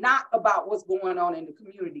 This is not about what's going on in the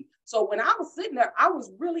community. So when I was sitting there, I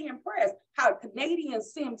was really impressed how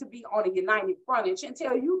Canadians seem to be on a united front. And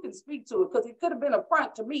Shantel, you can speak to it because it could have been a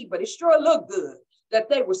front to me, but it sure looked good that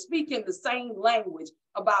they were speaking the same language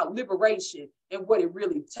about liberation and what it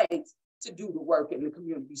really takes to do the work in the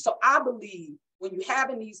community. So I believe when you're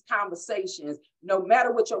having these conversations, no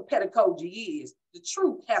matter what your pedagogy is, the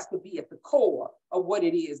truth has to be at the core of what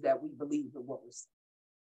it is that we believe and what we're saying.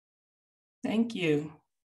 Thank you.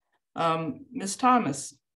 Ms.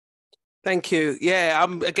 Thomas. Thank you. Yeah,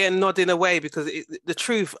 I'm again nodding away because the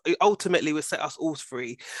truth ultimately will set us all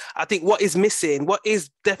free. I think what is missing, what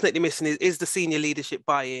is definitely missing is the senior leadership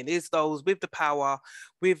buy-in, is those with the power,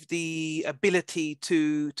 with the ability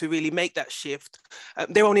to really make that shift,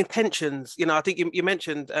 their own intentions. You know, I think you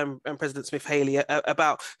mentioned President Smith-Haley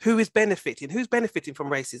about who's benefiting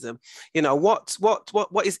from racism. You know, what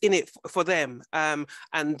is in it for them,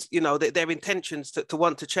 and you know their intentions to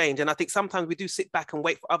want to change. And I think sometimes we do sit back and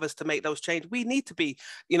wait for others to make those change. We need to be,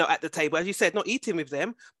 you know, at the table, as you said, not eating with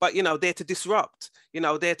them, but you know, there to disrupt. You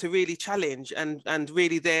know, there to really challenge and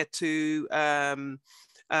really there to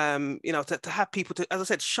you know, to have people to, as I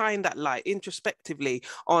said, shine that light introspectively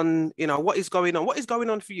on, you know, what is going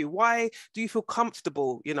on for you. Why do you feel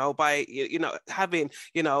comfortable, you know, by, you know, having,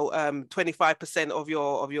 you know, 25% of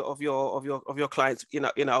your clients, you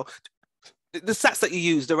know, the stats that you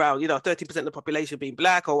used around, you know, 13% of the population being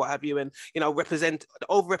Black or what have you, and, you know,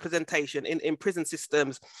 overrepresentation in prison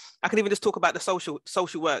systems. I can even just talk about the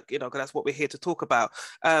social work, you know, because that's what we're here to talk about.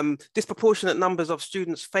 Disproportionate numbers of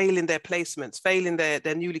students failing their placements, failing their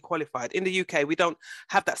newly qualified. In the UK, we don't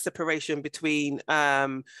have that separation between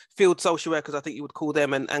field social workers, I think you would call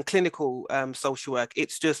them, and clinical social work.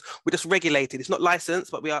 It's just, we're just regulated. It's not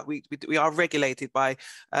licensed, but we are regulated by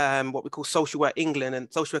what we call Social Work England,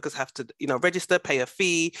 and social workers have to, you know, register, pay a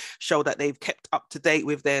fee, show that they've kept up to date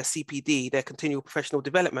with their CPD, their continual professional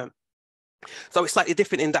development. So it's slightly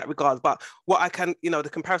different in that regard. But what I can, you know, the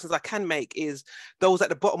comparisons I can make is those at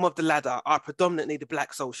the bottom of the ladder are predominantly the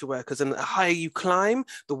Black social workers, and the higher you climb,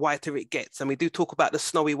 the whiter it gets. And we do talk about the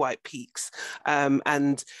snowy white peaks.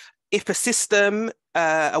 And if a system,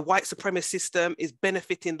 a white supremacist system, is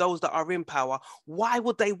benefiting those that are in power, why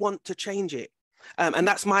would they want to change it? And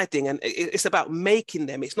that's my thing. And it's about making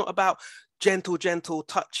them. It's not about gentle,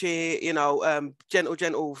 touchy, you know,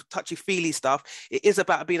 gentle, touchy-feely stuff. It is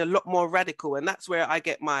about being a lot more radical. And that's where I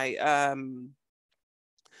get my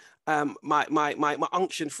my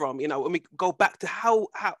unction from, you know, when we go back to how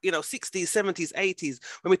you know, 60s, 70s, 80s,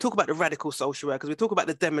 when we talk about the radical social workers, we talk about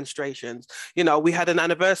the demonstrations. You know, we had an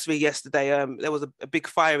anniversary yesterday. There was a big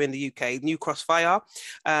fire in the UK, New Cross fire,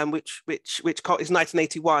 which is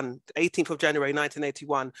 1981, 18th of January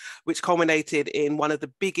 1981, which culminated in one of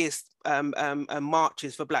the biggest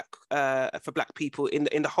marches for black people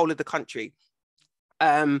in the whole of the country.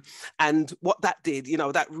 And what that did, you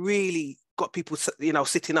know, that really got people, you know,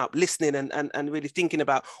 sitting up, listening and really thinking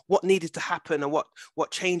about what needed to happen and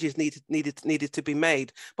what changes needed to be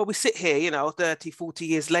made. But we sit here, you know, 30, 40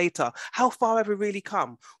 years later, how far have we really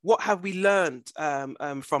come? What have we learned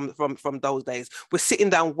from those days? We're sitting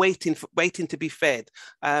down waiting to be fed.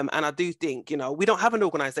 And I do think, you know, we don't have an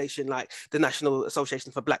organization like the National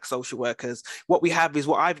Association for Black Social Workers. What we have is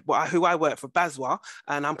who I work for, BASWA,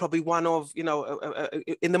 and I'm probably one of, you know,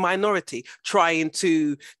 in the minority trying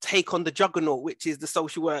to take on the juggernaut, which is the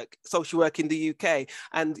social work in the UK.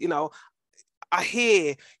 And, you know, I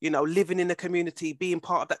hear, you know, living in the community, being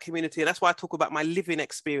part of that community. And that's why I talk about my living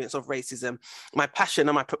experience of racism, my passion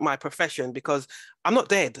and my profession, because I'm not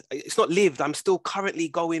dead. It's not lived. I'm still currently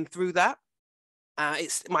going through that.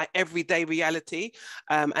 It's my everyday reality,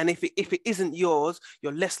 and if it isn't yours,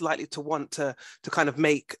 you're less likely to want to kind of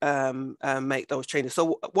make those changes.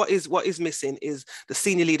 So what is missing is the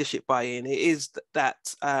senior leadership buy-in. It is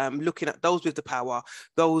that looking at those with the power,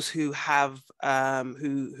 those who have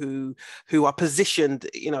who are positioned,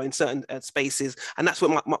 you know, in certain spaces, and that's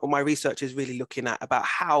what my research is really looking at, about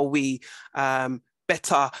how we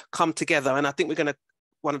better come together. And I think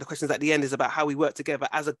one of the questions at the end is about how we work together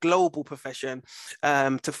as a global profession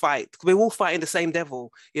to fight. We're all fighting the same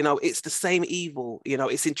devil. You know, it's the same evil. You know,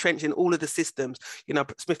 it's entrenched in all of the systems. You know,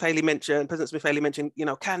 President Smith-Haley mentioned, you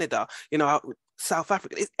know, Canada, you know, South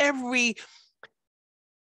Africa. It's every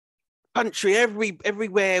country,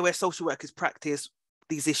 everywhere where social work is practiced,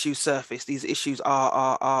 these issues surface. These issues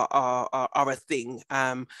are a thing,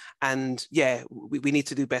 and yeah, we need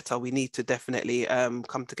to do better. We need to definitely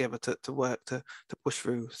come together to work to push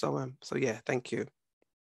through. So yeah, thank you.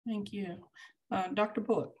 Thank you, Dr.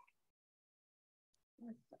 Bullock.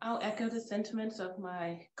 I'll echo the sentiments of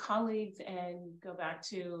my colleagues and go back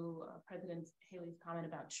to President Haley's comment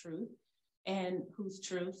about truth and whose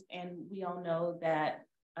truth. And we all know that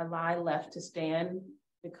a lie left to stand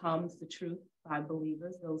becomes the truth by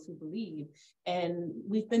believers, those who believe. And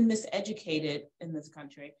we've been miseducated in this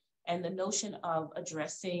country. And the notion of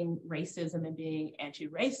addressing racism and being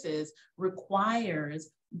anti-racist requires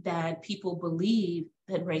that people believe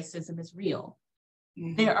that racism is real.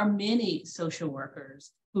 Mm-hmm. There are many social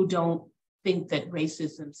workers who don't think that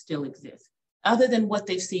racism still exists, other than what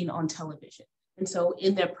they've seen on television. And so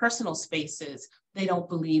in their personal spaces, they don't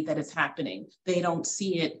believe that it's happening. They don't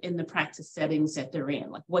see it in the practice settings that they're in.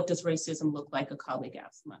 Like, what does racism look like? A colleague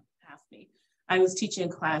asked me. I was teaching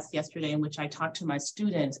a class yesterday in which I talked to my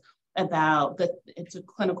students about it's a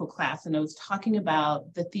clinical class, and I was talking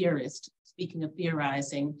about the theorist, speaking of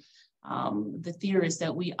theorizing, the theories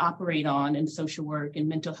that we operate on in social work and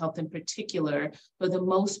mental health in particular. For the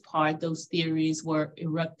most part, those theories were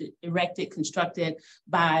erected, constructed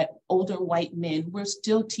by older white men. We're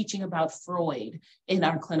still teaching about Freud in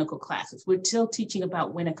our clinical classes. We're still teaching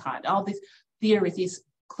about Winnicott, all these theories, these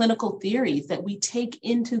clinical theories that we take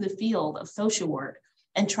into the field of social work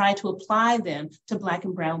and try to apply them to Black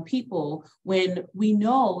and Brown people, when we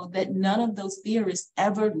know that none of those theorists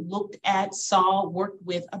ever looked at, saw, worked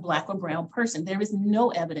with a Black or Brown person. There is no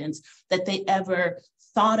evidence that they ever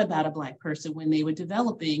thought about a Black person when they were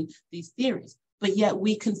developing these theories. But yet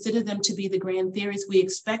we consider them to be the grand theories. We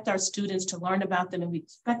expect our students to learn about them, and we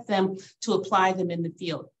expect them to apply them in the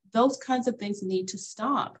field. Those kinds of things need to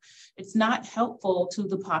stop. It's not helpful to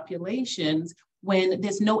the populations when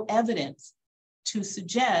there's no evidence to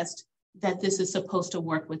suggest that this is supposed to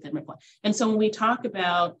work within them. And so when we talk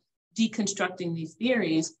about deconstructing these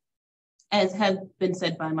theories, as has been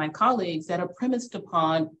said by my colleagues, that are premised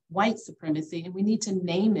upon white supremacy, and we need to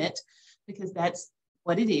name it because that's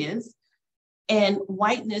what it is. And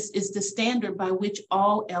whiteness is the standard by which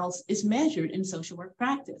all else is measured in social work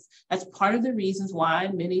practice. That's part of the reasons why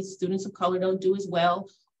many students of color don't do as well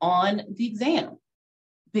on the exam,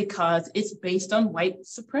 because it's based on white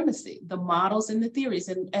supremacy, the models and the theories.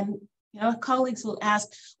 And you know, colleagues will ask,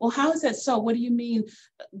 well, how is that so? What do you mean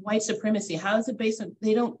white supremacy? How is it based on,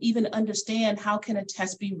 they don't even understand how can a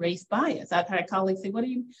test be race biased. I've had colleagues say, what do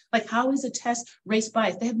you, like, how is a test race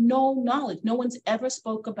biased? They have no knowledge. No one's ever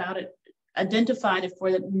spoke about it, identified it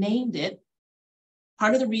for them, named it.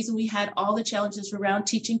 Part of the reason we had all the challenges around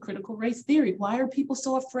teaching critical race theory. Why are people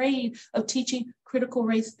so afraid of teaching critical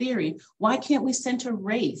race theory? Why can't we center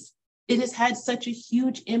race? It has had such a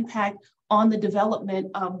huge impact on the development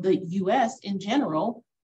of the US in general.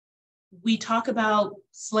 We talk about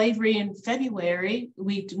slavery in February,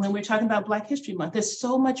 when we're talking about Black History Month, there's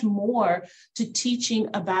so much more to teaching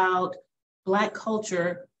about Black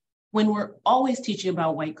culture when we're always teaching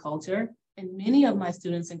about white culture. And many of my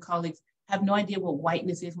students and colleagues have no idea what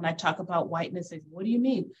whiteness is. When I talk about whiteness, what do you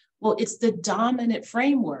mean? Well, it's the dominant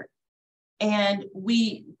framework. And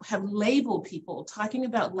we have labeled people talking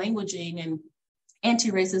about languaging and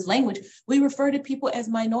anti-racist language. We refer to people as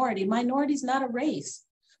minority. Minority is not a race.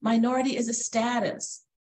 Minority is a status.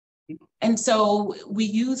 And so we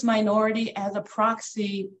use minority as a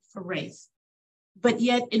proxy for race. But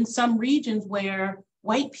yet in some regions where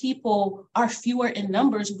white people are fewer in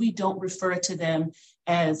numbers, we don't refer to them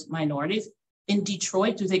as minorities. In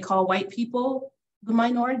Detroit, do they call white people the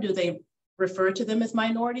minority? Do they refer to them as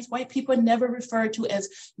minorities? White people are never referred to as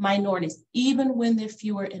minorities, even when they're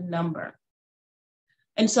fewer in number.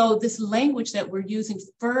 And so this language that we're using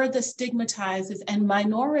further stigmatizes and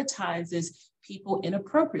minoritizes people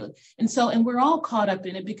inappropriately. And we're all caught up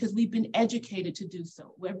in it because we've been educated to do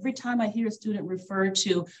so. Every time I hear a student refer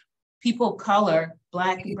to people of color,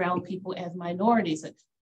 Black and brown people as minorities,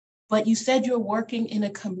 but you said you're working in a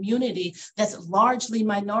community that's largely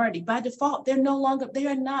minority. By default, they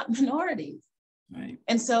are not minorities. Right.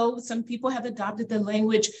 And so some people have adopted the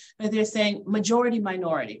language where they're saying majority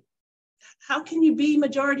minority. How can you be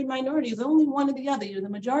majority minority? It's only one or the other. You're the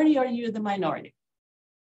majority or you're the minority.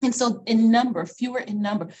 And so in number, fewer in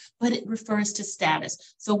number, but it refers to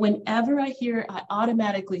status. So whenever I hear, I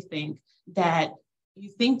automatically think that you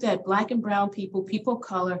think that Black and brown people, people of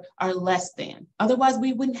color are less than. Otherwise,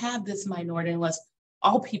 we wouldn't have this minority unless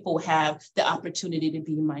all people have the opportunity to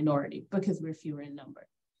be a minority because we're fewer in number.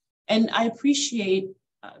 And I appreciate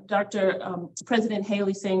President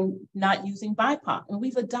Haley saying not using BIPOC. And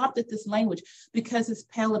we've adopted this language because it's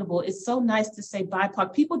palatable. It's so nice to say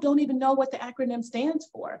BIPOC. People don't even know what the acronym stands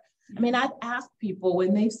for. I mean, I've asked people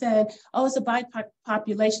when they said, oh, it's a BIPOC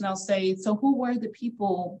population, I'll say, so who were the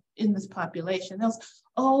people in this population?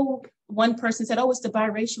 One person said, oh, it's the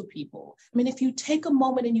biracial people. I mean, if you take a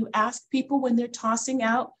moment and you ask people when they're tossing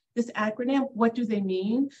out this acronym, what do they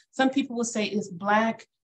mean? Some people will say it's Black,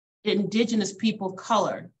 Indigenous people of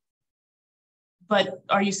color. But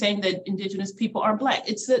are you saying that Indigenous people are Black?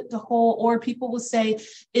 It's the whole, or people will say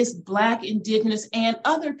it's Black, Indigenous, and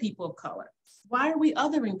other people of color. Why are we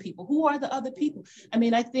othering people? Who are the other people? I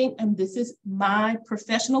mean, I think, and this is my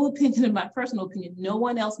professional opinion and my personal opinion, no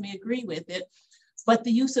one else may agree with it, but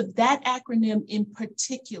the use of that acronym in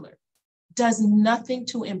particular does nothing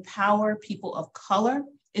to empower people of color.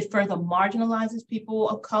 It further marginalizes people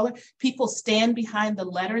of color. People stand behind the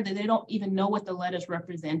letter that they don't even know what the letter is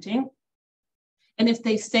representing. And if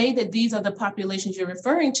they say that these are the populations you're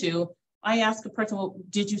referring to, I ask a person, well,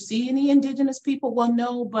 did you see any Indigenous people? Well,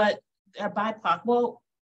 no, but they're BIPOC. Well,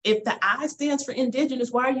 if the I stands for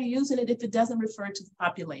Indigenous, why are you using it if it doesn't refer to the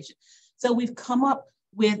population? So we've come up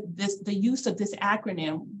with the use of this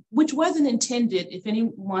acronym, which wasn't intended, if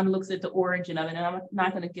anyone looks at the origin of it, and I'm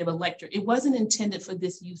not going to give a lecture, it wasn't intended for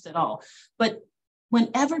this use at all. But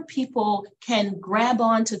whenever people can grab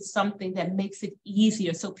onto something that makes it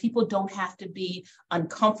easier so people don't have to be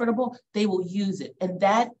uncomfortable, they will use it. And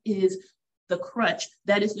that is the crutch,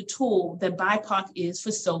 that is the tool that BIPOC is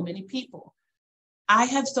for so many people. I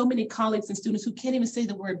have so many colleagues and students who can't even say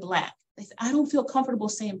the word Black. They say, I don't feel comfortable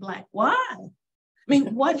saying Black. Why? I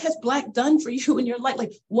mean, what has Black done for you in your life?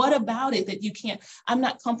 Like, what about it that you can't? I'm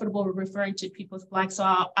not comfortable referring to people as Black, so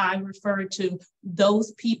I refer to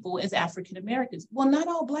those people as African Americans. Well, not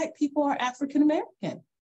all Black people are African American.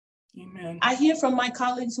 Amen. I hear from my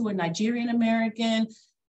colleagues who are Nigerian American,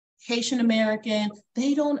 Haitian American,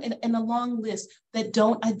 they don't, and a long list that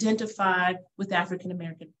don't identify with African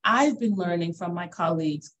American. I've been learning from my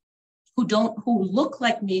colleagues who look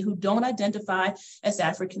like me, who don't identify as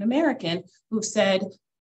African American, who've said,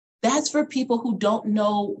 that's for people who don't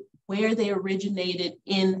know where they originated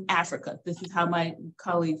in Africa. This is how my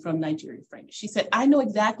colleague from Nigeria framed it. She said, I know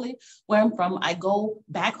exactly where I'm from. I go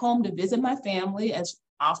back home to visit my family as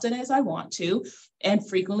often as I want to, and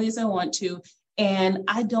frequently as I want to. And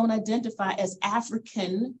I don't identify as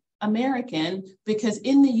African American because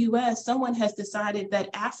in the US, someone has decided that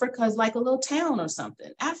Africa is like a little town or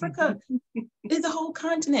something. Africa is a whole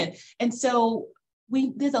continent. And so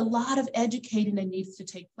there's a lot of educating that needs to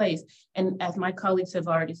take place. And as my colleagues have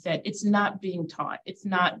already said, it's not being taught, it's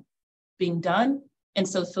not being done. And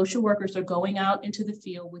so social workers are going out into the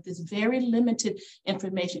field with this very limited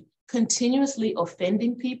information, continuously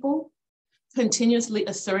offending people, continuously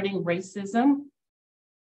asserting racism,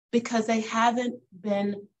 because they haven't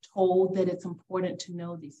been told that it's important to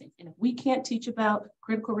know these things. And if we can't teach about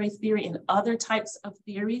critical race theory and other types of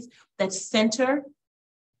theories that center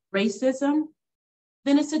racism,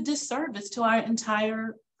 then it's a disservice to our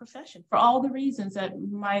entire profession for all the reasons that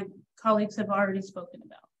my colleagues have already spoken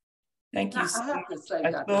about. Thank you. I have to say,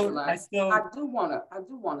 Dr. Bullock, I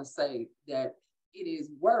do want to say that it is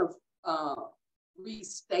worth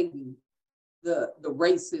restating the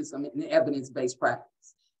racism in evidence-based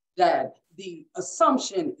practice, that the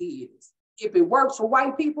assumption is if it works for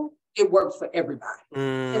white people, it works for everybody.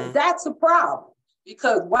 And that's a problem,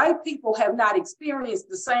 because white people have not experienced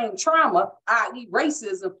the same trauma, i.e.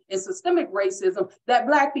 racism and systemic racism, that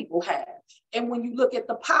Black people have. And when you look at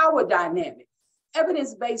the power dynamic,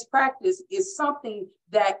 evidence-based practice is something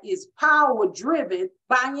that is power-driven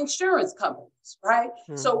by insurance companies, right?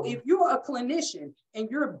 So if you're a clinician and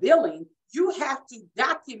you're billing, you have to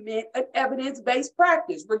document an evidence-based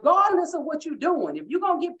practice, regardless of what you're doing. If you're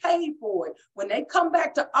gonna get paid for it, when they come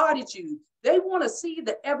back to audit you, they wanna see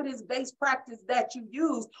the evidence-based practice that you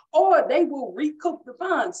use, or they will recoup the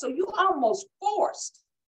funds. So you're almost forced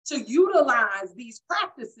to utilize these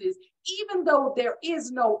practices, even though there is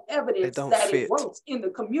no evidence that it works in the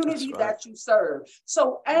community that you serve.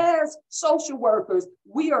 So as social workers,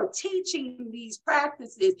 we are teaching these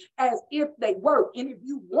practices as if they work. And if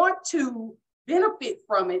you want to benefit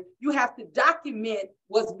from it, you have to document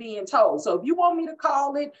what's being told. So if you want me to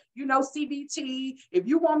call it, CBT, if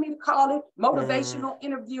you want me to call it motivational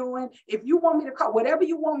interviewing, if you want me to call whatever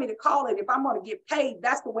you want me to call it, if I'm going to get paid,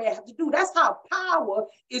 that's the way I have to do. That's how power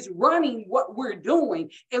is running what we're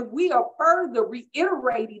doing. And we are further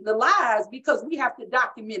reiterating the lies because we have to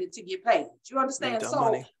document it to get paid. You understand?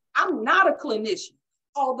 So I'm not a clinician,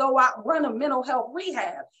 although I run a mental health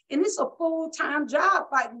rehab. And it's a full-time job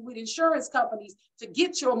fighting with insurance companies to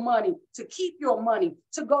get your money, to keep your money,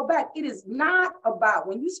 to go back. It is not about,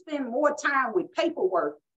 when you spend more time with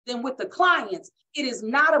paperwork than with the clients, it is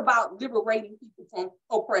not about liberating people from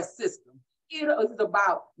oppressed systems. It is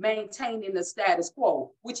about maintaining the status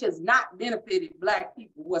quo, which has not benefited Black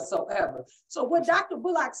people whatsoever. So what Dr.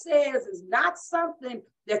 Bullock says is not something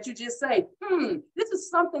that you just say, this is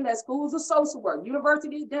something that schools of social work,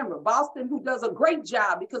 University of Denver, Boston, who does a great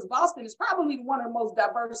job, because Boston is probably one of the most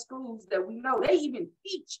diverse schools that we know. They even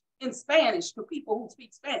teach in Spanish to people who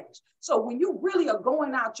speak Spanish. So when you really are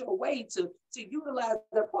going out your way to utilize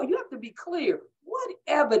that point, you have to be clear, what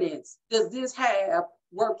evidence does this have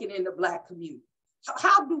working in the Black community?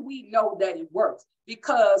 How do we know that it works?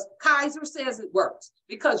 Because Kaiser says it works,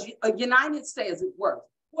 because United says it works.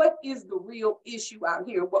 What is the real issue out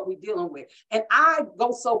here, what we're dealing with? And I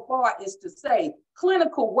go so far as to say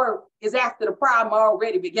clinical work is after the problem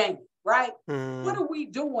already began, right? What are we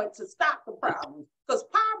doing to stop the problem? Because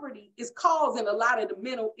poverty is causing a lot of the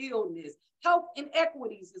mental illness. Health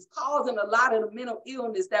inequities is causing a lot of the mental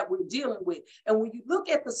illness that we're dealing with. And when you look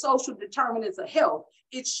at the social determinants of health,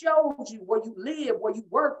 it shows you where you live, where you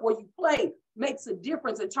work, where you play, makes a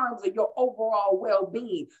difference in terms of your overall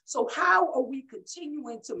well-being. So how are we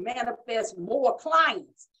continuing to manifest more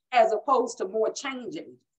clients as opposed to more change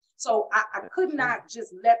agents? So I could not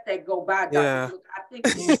just let that go by, Dr. Bullock. I think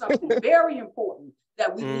it's something very important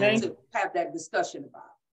that we need to have that discussion about.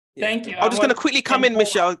 Thank you. I'm just going to quickly come in,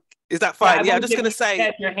 Michelle. Is that fine? Yeah, I'm just going to say. You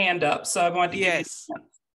had your hand up, so I wanted to give you.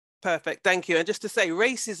 Perfect, thank you. And just to say,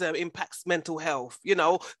 racism impacts mental health.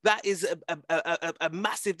 That is a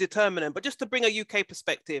massive determinant. But just to bring a UK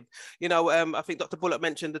perspective, I think Dr. Bullock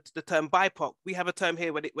mentioned the term BIPOC. We have a term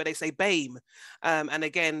here where they say BAME. And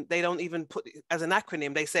again, they don't even put it as an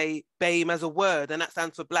acronym. They say BAME as a word, and that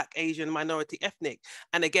stands for Black, Asian, Minority, Ethnic.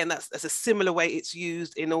 And again, that's a similar way it's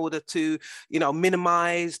used in order to,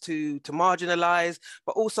 minimize, to marginalize.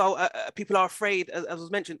 But also, people are afraid, as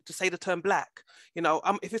was mentioned, to say the term Black.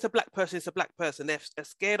 If it's a Black person, it's a Black person. They're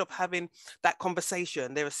scared of having that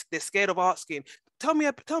conversation. They're scared of asking, tell me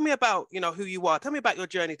about, who you are. Tell me about your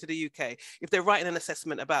journey to the UK. If they're writing an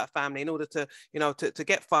assessment about a family in order to, to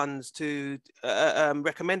get funds, to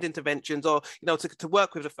recommend interventions, or, to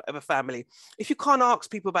work with a family. If you can't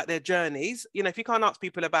ask people about their journeys, if you can't ask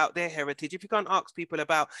people about their heritage, if you can't ask people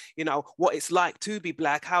about, what it's like to be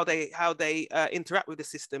Black, how they interact with the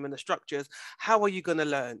system and the structures, how are you going to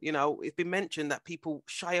learn? It's been mentioned that people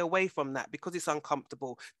shy away from that because it's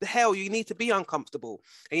uncomfortable. The hell, you need to be uncomfortable,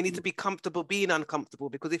 and you need to be comfortable being uncomfortable,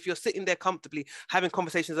 because if you're sitting there comfortably having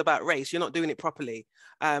conversations about race, you're not doing it properly.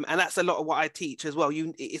 And that's a lot of what I teach as well.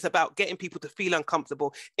 It's about getting people to feel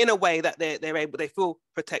uncomfortable in a way that they feel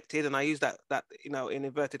protected, and I use that in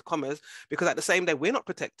inverted commas, because at the same day we're not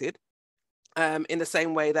protected. In the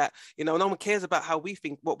same way that no one cares about how we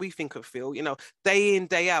think, what we think or feel, day in,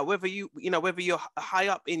 day out, whether you're high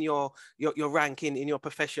up in your ranking in your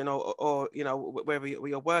profession, or wherever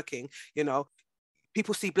you're working,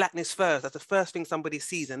 people see Blackness first. That's the first thing somebody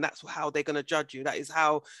sees, and that's how they're going to judge you. That is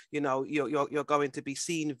how you're going to be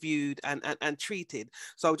seen, viewed, and treated.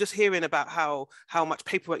 So just hearing about how much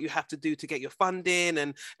paperwork you have to do to get your funding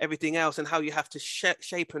and everything else, and how you have to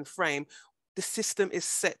shape and frame the system is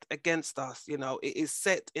set against us. You know, it is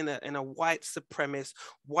set in a white supremacist,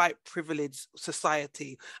 white privileged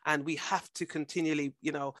society, and we have to continually,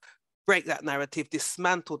 you know, break that narrative,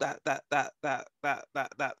 dismantle that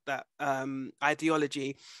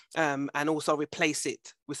ideology, and also replace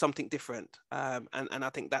it with something different. And I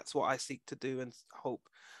think that's what I seek to do, and hope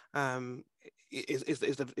is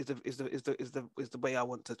the way I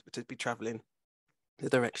want to be traveling. The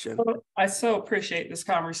direction. Well, I so appreciate this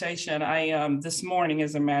conversation. I this morning,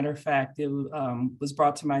 as a matter of fact, it was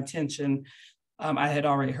brought to my attention. I had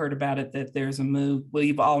already heard about it, that there's a move. Well,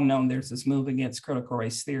 you've all known there's this move against critical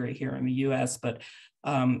race theory here in the US, but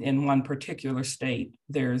in one particular state,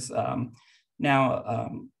 there's now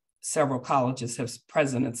several colleges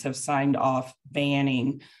presidents have signed off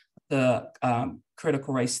banning the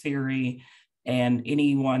critical race theory, and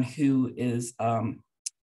anyone who is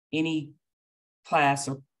any class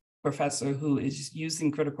or professor who is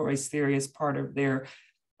using critical race theory as part of their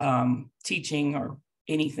teaching or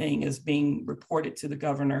anything is being reported to the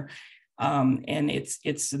governor. And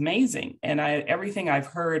it's amazing. And everything I've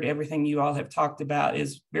heard, everything you all have talked about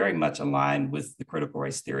is very much aligned with the critical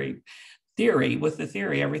race theory,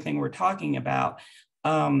 everything we're talking about.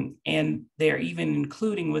 And they're even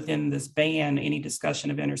including within this ban any discussion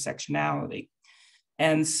of intersectionality.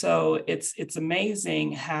 And so it's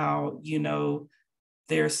amazing how, you know,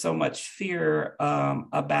 there's so much fear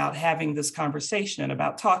about having this conversation,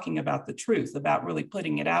 about talking about the truth, about really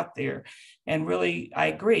putting it out there. And really, I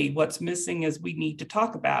agree, what's missing is we need to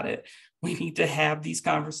talk about it. We need to have these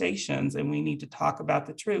conversations, and we need to talk about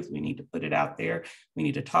the truth. We need to put it out there. We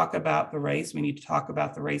need to talk about the race. We need to talk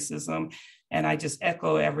about the racism. And I just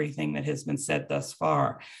echo everything that has been said thus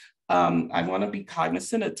far. I want to be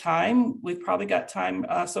cognizant of time. We've probably got time,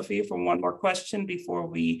 Sophia, for one more question before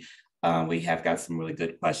we have got some really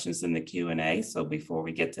good questions in the Q&A. So before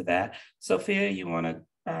we get to that, Sophia, you want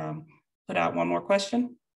to put out one more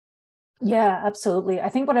question? Yeah, absolutely. I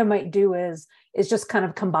think what I might do is just kind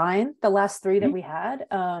of combine the last three that we had,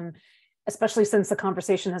 especially since the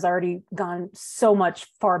conversation has already gone so much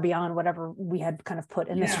far beyond whatever we had kind of put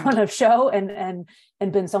in this run of show, and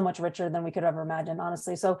been so much richer than we could ever imagine,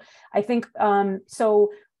 honestly. So I think,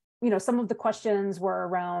 you know, some of the questions were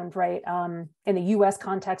around, right, in the US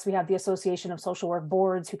context, we have the Association of Social Work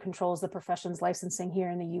Boards, who controls the profession's licensing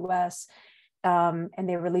here in the US. And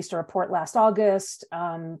they released a report last August,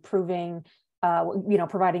 proving, you know,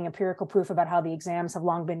 providing empirical proof about how the exams have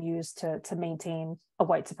long been used to maintain a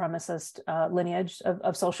white supremacist lineage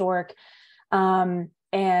of social work.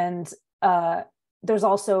 And there's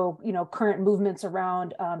also, you know, current movements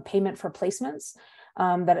around payment for placements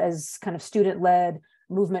that is kind of student-led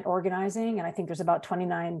movement organizing. And I think there's about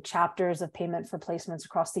 29 chapters of payment for placements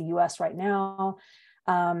across the US right now.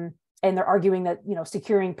 And they're arguing that, you know,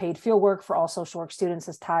 securing paid fieldwork for all social work students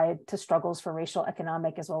is tied to struggles for racial,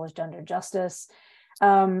 economic, as well as gender justice.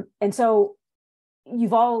 And so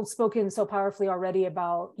you've all spoken so powerfully already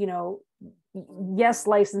about, you know, yes,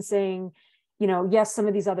 licensing, you know, yes, some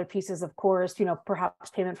of these other pieces, of course, you know, perhaps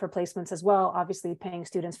payment for placements as well. Obviously, paying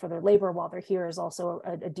students for their labor while they're here is also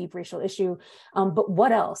a deep racial issue. But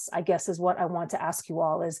what else, I guess, is what I want to ask you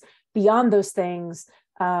all is, beyond those things,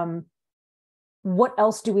 what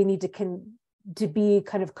else do we need to be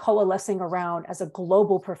kind of coalescing around as a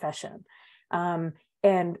global profession?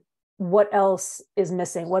 And what else is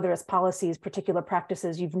missing, whether it's policies, particular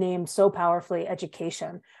practices? You've named so powerfully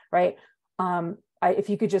education, right? If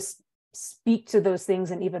you could just speak to those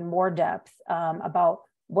things in even more depth about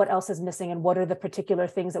what else is missing and what are the particular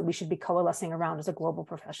things that we should be coalescing around as a global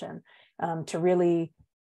profession to really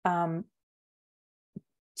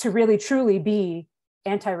truly be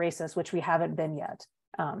anti-racist, which we haven't been yet.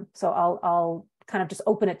 So I'll kind of just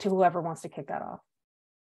open it to whoever wants to kick that off.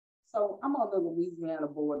 So I'm on the Louisiana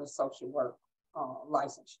Board of Social Work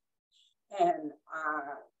licensure, and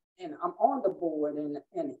I'm on the board, and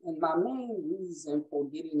my main reason for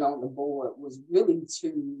getting on the board was really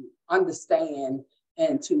to understand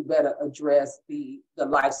and to better address the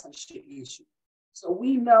licensure issue. So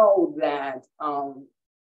we know that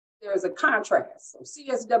there's a contrast. So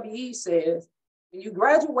CSWE says, when you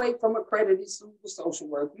graduate from accredited school of social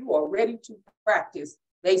work, you are ready to practice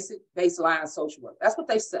basic baseline social work. That's what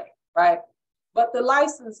they say, right? But the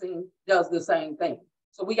licensing does the same thing.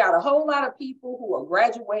 So we got a whole lot of people who are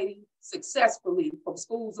graduating successfully from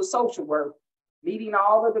schools of social work, meeting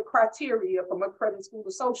all of the criteria from accredited school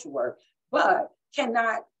of social work, but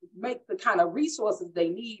cannot make the kind of resources they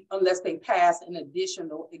need unless they pass an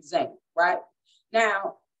additional exam, right?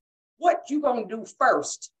 Now, what you gonna do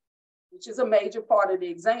first, which is a major part of the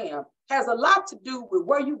exam, has a lot to do with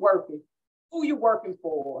where you're working, who you're working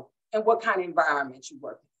for, and what kind of environment you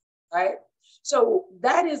work in, right? So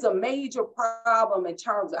that is a major problem in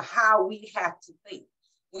terms of how we have to think.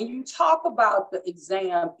 When you talk about the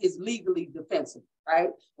exam is legally defensible, right?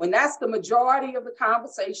 When that's the majority of the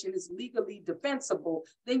conversation is legally defensible,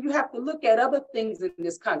 then you have to look at other things in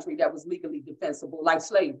this country that was legally defensible, like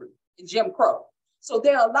slavery and Jim Crow. So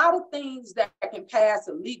there are a lot of things that can pass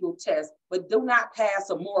a legal test, but do not pass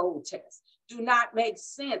a moral test, do not make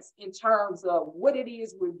sense in terms of what it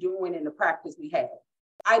is we're doing in the practice we have.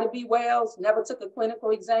 Ida B. Wells never took a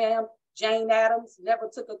clinical exam. Jane Addams never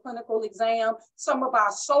took a clinical exam. Some of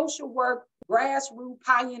our social work grassroots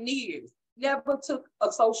pioneers never took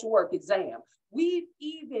a social work exam. We've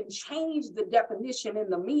even changed the definition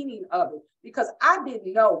and the meaning of it because I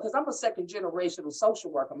didn't know, because I'm a second generational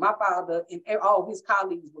social worker. My father and all his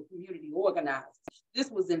colleagues were community organizers.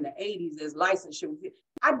 This was in the 80s as licensure.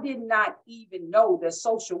 I did not even know that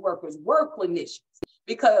social workers were clinicians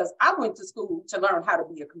because I went to school to learn how to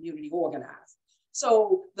be a community organizer.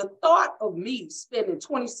 So the thought of me spending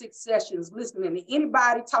 26 sessions listening to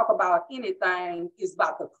anybody talk about anything is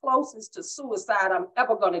about the closest to suicide I'm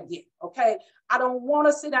ever gonna get, okay? I don't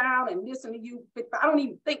wanna sit down and listen to you. I don't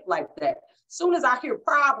even think like that. Soon as I hear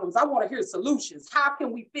problems, I wanna hear solutions. How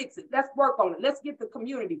can we fix it? Let's work on it. Let's get the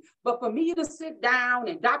community. But for me to sit down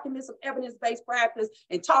and document some evidence-based practice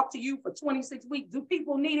and talk to you for 26 weeks, do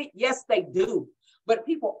people need it? Yes, they do. But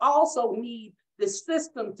people also need the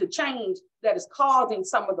system to change that is causing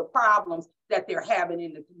some of the problems that they're having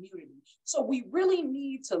in the community. So we really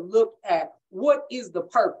need to look at what is the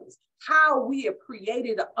purpose, how we have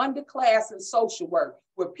created an underclass in social work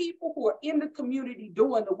where people who are in the community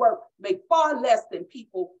doing the work make far less than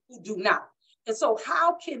people who do not. And so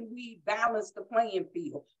how can we balance the playing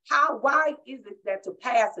field? Why is it that to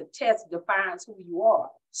pass a test defines who you are?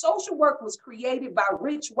 Social work was created by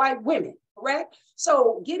rich white women, correct?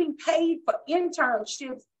 So getting paid for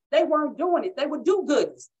internships, they weren't doing it. They were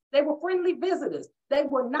do-gooders. They were friendly visitors. They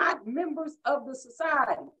were not members of the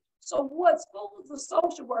society. So what schools of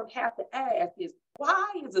social work have to ask is, why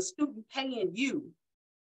is a student paying you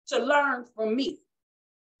to learn from me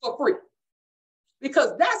for free?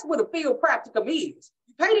 Because that's what a field practicum is.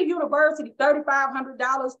 You pay the university $3,500,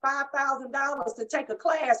 $5,000 to take a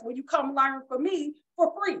class where you come learn from me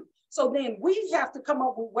for free. So then we have to come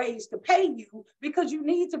up with ways to pay you because you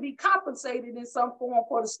need to be compensated in some form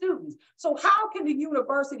for the students. So how can the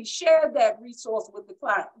university share that resource with the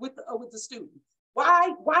client, with the student?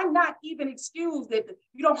 Why not even excuse that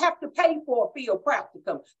you don't have to pay for a field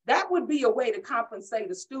practicum? That would be a way to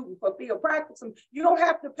compensate a student for field practicum. You don't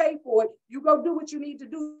have to pay for it. You go do what you need to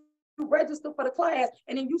do, register for the class,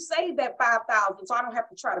 and then you save that $5,000, so I don't have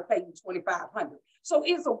to try to pay you $2,500. So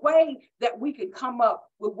it's a way that we can come up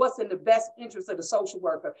with what's in the best interest of the social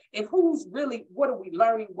worker and who's really, what are we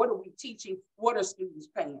learning? What are we teaching? What are students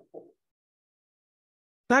paying for?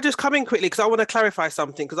 Can I just come in quickly because I want to clarify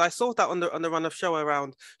something, because I saw that on the run of show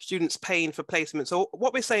around students paying for placement. So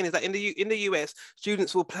what we're saying is that in the US,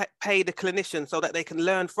 students will pay the clinician so that they can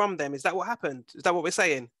learn from them. Is that what happened? Is that what we're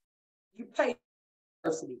saying? You pay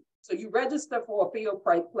university. So you register for a field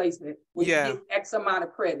placement where you get X amount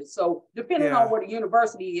of credit. So depending on where the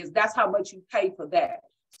university is, that's how much you pay for that.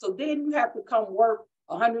 So then you have to come work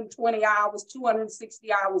 120 hours,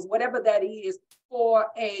 260 hours, whatever that is, for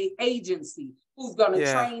a agency who's going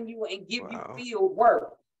to train you and give you field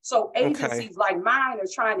work. So agencies like mine are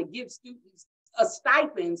trying to give students a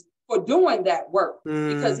stipends for doing that work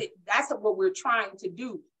because that's what we're trying to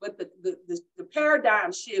do. But the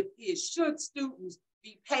paradigm shift is, should students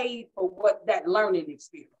be paid for what that learning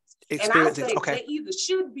experience? And I say they either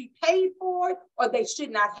should be paid for it or they should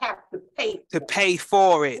not have to pay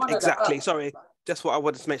for it. Exactly. Sorry. That's what I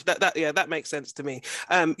wanted to mention. That makes sense to me.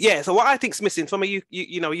 So what I think is missing from a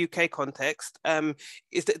UK context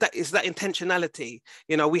is that intentionality.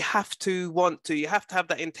 We have to want to. You have to have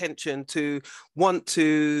that intention to want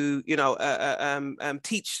to.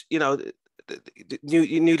 Teach. The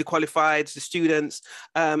newly qualified, the students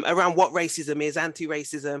around what racism is,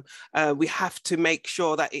 anti-racism. We have to make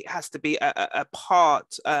sure that it has to be a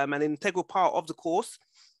part, an integral part of the course.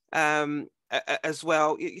 As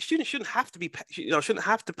well, students shouldn't have to be, shouldn't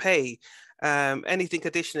have to pay anything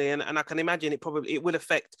additionally, and I can imagine it will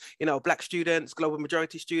affect Black students, global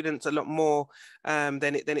majority students a lot more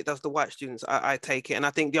than it does the white students. I take it, and I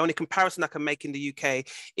think the only comparison I can make in the UK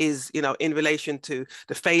is in relation to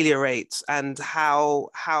the failure rates and how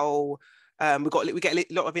we get a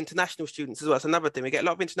lot of international students as well. It's another thing. We get a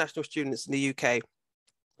lot of international students in the UK.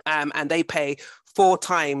 And they pay 4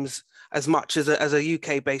 times as much as a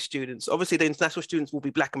UK-based students. Obviously, the international students will be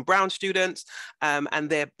Black and brown students, and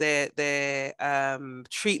their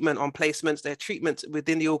treatment on placements, their treatment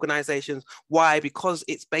within the organizations. Why? Because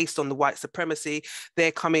it's based on the white supremacy.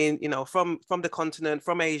 They're coming, you know, from the continent,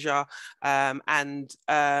 from Asia, and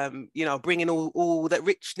you know, bringing all that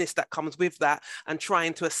richness that comes with that, and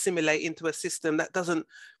trying to assimilate into a system that doesn't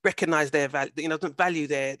recognize their value, you know, doesn't value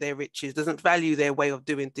their riches, doesn't value their way of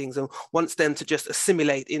doing things, and wants them to just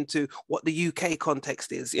assimilate into what the UK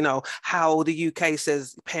context is, you know, how the UK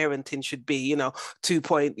says parenting should be, you know,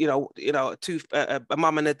 a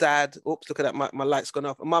mum and a dad. Oops, look at that, my light's gone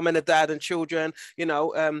off. A mum and a dad and children, you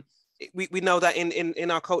know, we know that in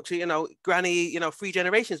our culture, you know, granny, you know, 3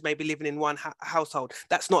 generations may be living in one household.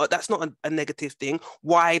 That's not a negative thing.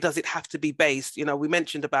 Why does it have to be based? You know, we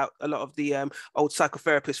mentioned about a lot of the old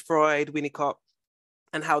psychotherapists, Freud, Winnicott,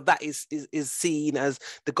 and how that is seen as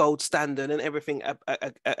the gold standard, and everything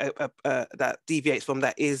that deviates from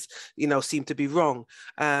that is, you know, seem to be wrong.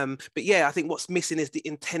 But yeah, I think what's missing is the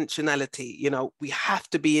intentionality. You know, we have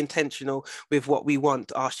to be intentional with what we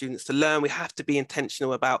want our students to learn. We have to be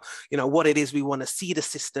intentional about, you know, what it is we want to see the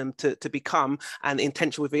system to become, and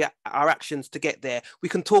intentional with our actions to get there. We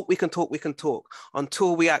can talk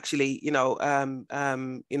until we actually, you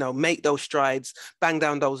know, make those strides, bang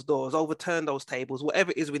down those doors, overturn those tables, whatever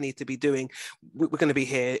it is we need to be doing. We're going to be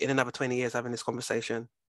here in another 20 years having this conversation.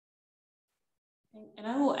 And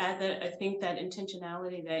I will add that I think that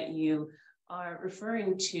intentionality that you are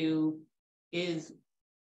referring to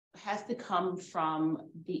has to come from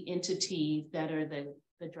the entities that are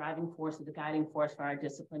the driving force or the guiding force for our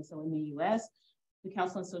discipline. So in the US, the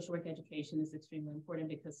Council on Social Work Education is extremely important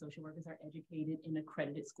because social workers are educated in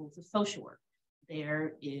accredited schools of social work.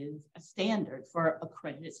 There is a standard for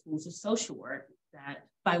accredited schools of social work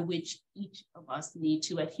by which each of us need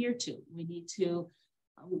to adhere to. We need to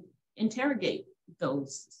interrogate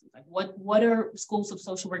those. Like what are schools of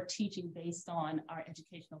social work teaching based on our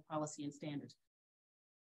educational policy and standards?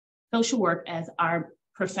 Social work as our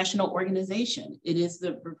professional organization, it is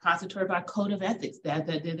the repository of our code of ethics, that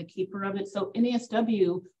they're the keeper of it. So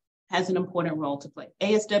NASW has an important role to play.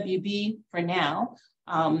 ASWB, for now,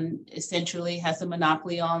 essentially has a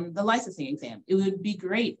monopoly on the licensing exam. It would be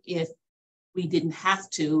great if we didn't have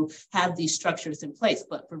to have these structures in place,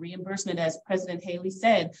 but for reimbursement, as President Haley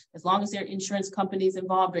said, as long as there are insurance companies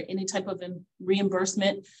involved or any type of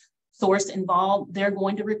reimbursement source involved, they're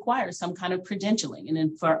going to require some kind of credentialing. And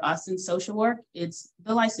then for us in social work, it's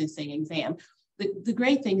the licensing exam. The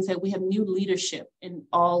great thing is that we have new leadership in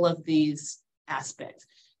all of these aspects.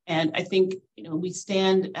 And I think, you know, we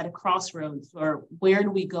stand at a crossroads for where do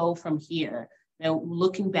we go from here? Now,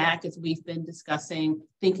 looking back as we've been discussing,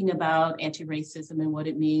 thinking about anti-racism and what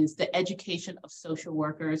it means, the education of social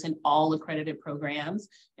workers in all accredited programs,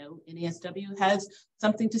 you know, NASW has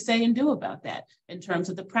something to say and do about that in terms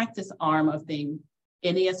of the practice arm of the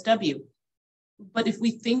NASW. But if we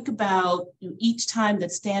think about, you know, each time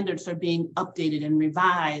that standards are being updated and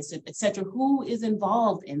revised, et cetera, who is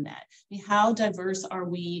involved in that? I mean, how diverse are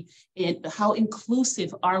we? How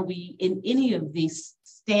inclusive are we in any of these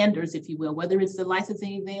standards, if you will, whether it's the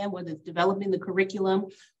licensing exam, whether it's developing the curriculum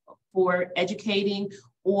for educating,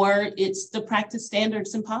 or it's the practice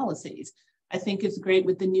standards and policies? I think it's great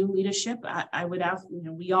with the new leadership. I would ask, you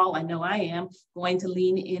know, I know I am going to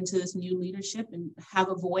lean into this new leadership and have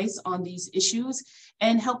a voice on these issues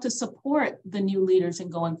and help to support the new leaders in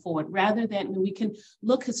going forward, rather than we can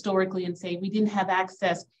look historically and say we didn't have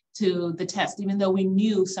access to the test, even though we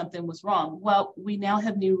knew something was wrong. Well, we now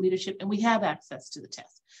have new leadership and we have access to the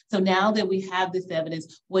test. So now that we have this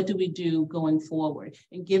evidence, what do we do going forward?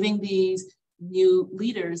 And giving these new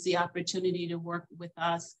leaders the opportunity to work with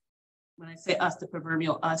us, when I say us, the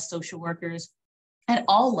proverbial us, social workers, at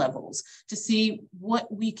all levels, to see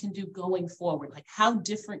what we can do going forward. Like, how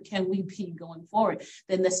different can we be going forward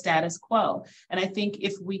than the status quo? And I think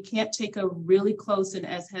if we can't take a really close and,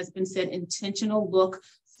 as has been said, intentional look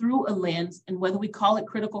through a lens, and whether we call it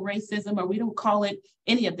critical racism or we don't call it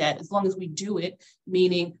any of that, as long as we do it,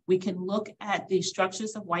 meaning we can look at the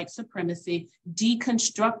structures of white supremacy,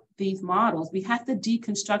 deconstruct these models. We have to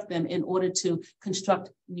deconstruct them in order to construct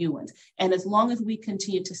new ones. And as long as we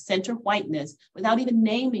continue to center whiteness without even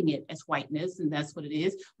naming it as whiteness, and that's what it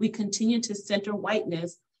is, we continue to center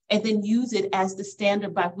whiteness and then use it as the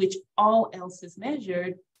standard by which all else is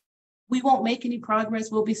measured, we won't make any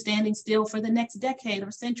progress. We'll be standing still for the next decade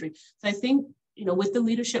or century. So I think, you know, with the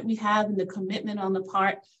leadership we have and the commitment on the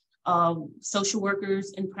part of social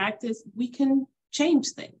workers in practice, we can change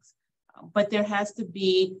things. But there has to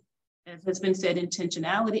be, as has been said,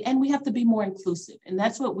 intentionality, and we have to be more inclusive. And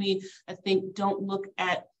that's what we, I think, don't look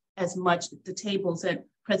at as much the tables that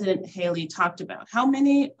President Haley talked about. How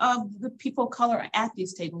many of the people of color are at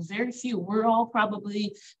these tables? Very few. We're all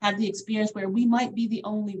probably have the experience where we might be the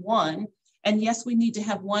only one. And yes, we need to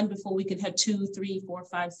have one before we can have 2, 3, 4,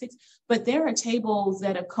 5, 6. But there are tables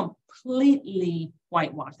that are completely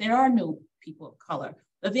whitewashed. There are no people of color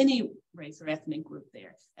of any race or ethnic group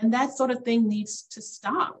there. And that sort of thing needs to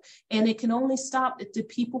stop. And it can only stop if the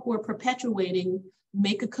people who are perpetuating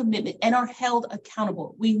make a commitment and are held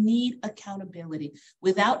accountable. We need accountability.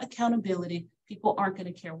 Without accountability, people aren't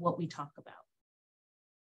going to care what we talk about.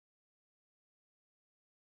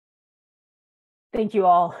 Thank you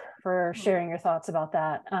all for sharing your thoughts about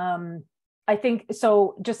that. I think,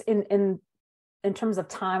 so just in terms of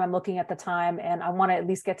time, I'm looking at the time and I want to at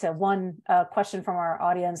least get to one question from our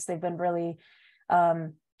audience. They've been really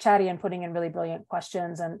chatty and putting in really brilliant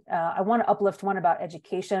questions. And I want to uplift one about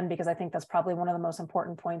education, because I think that's probably one of the most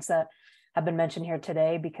important points that have been mentioned here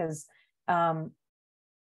today, because, you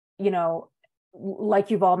know, like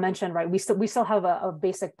you've all mentioned, right, we still have a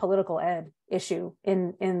basic political ed issue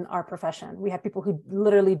in our profession. We have people who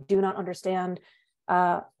literally do not understand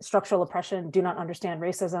structural oppression, do not understand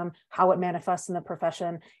racism, how it manifests in the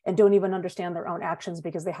profession, and don't even understand their own actions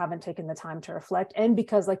because they haven't taken the time to reflect. And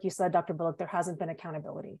because, like you said, Dr. Bullock, there hasn't been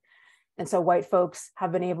accountability. And so white folks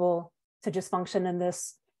have been able to just function in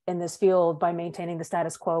this field by maintaining the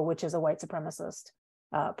status quo, which is a white supremacist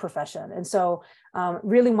profession. And so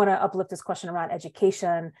really want to uplift this question around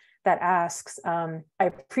education that asks, I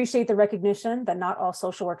appreciate the recognition that not all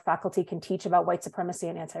social work faculty can teach about white supremacy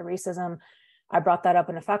and anti-racism. I brought that up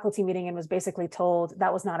in a faculty meeting and was basically told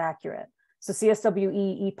that was not accurate. So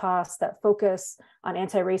CSWE, EPOS that focus on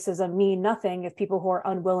anti-racism mean nothing if people who are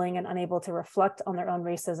unwilling and unable to reflect on their own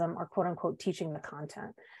racism are quote unquote teaching the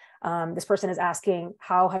content. This person is asking,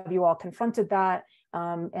 how have you all confronted that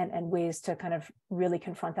and ways to kind of really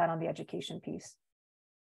confront that on the education piece?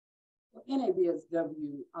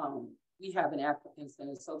 NABSW, we have an African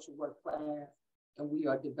Centered Social Work class, and we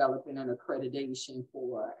are developing an accreditation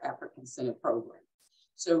for African-centered program.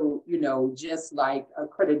 So, you know, just like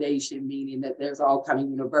accreditation, meaning that there's all kind of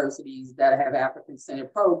universities that have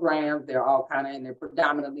African-centered programs, they're all kind of, and they're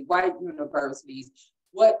predominantly white universities.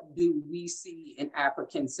 What do we see in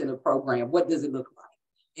African-centered program? What does it look like?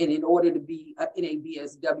 And in order to be an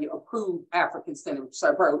NABSW approved African-centered,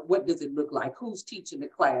 what does it look like? Who's teaching the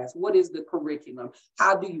class? What is the curriculum?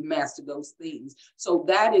 How do you master those things? So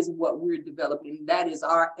that is what we're developing. That is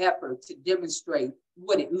our effort to demonstrate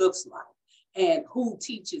what it looks like and who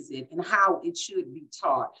teaches it and how it should be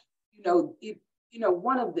taught. You know,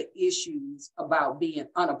 one of the issues about being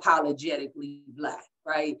unapologetically Black,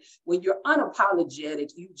 right? When you're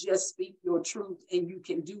unapologetic, you just speak your truth and you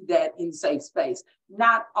can do that in safe space.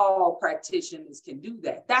 Not all practitioners can do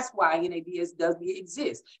that. That's why NABSW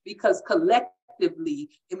exists, because collectively,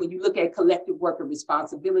 and when you look at collective worker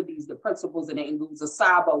responsibilities, the principles in Nguza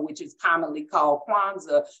Saba, which is commonly called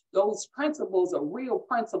Kwanzaa, those principles are real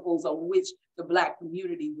principles on which the Black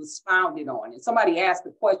community was founded on. And somebody asked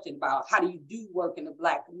a question about how do you do work in the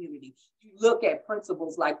Black community? You look at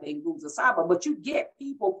principles like the Nguza Saba, but you get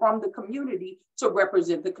people from the community to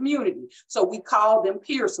represent the community. So we call them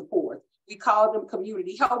peer support. We call them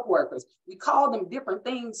community health workers. We call them different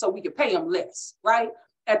things so we can pay them less, right?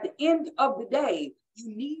 At the end of the day,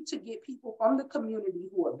 you need to get people from the community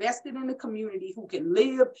who are vested in the community, who can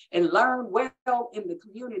live and learn well in the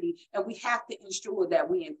community. And we have to ensure that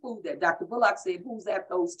we include that. Dr. Bullock said, who's at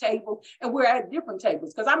those tables? And we're at different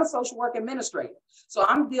tables, because I'm a social work administrator. So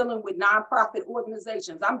I'm dealing with nonprofit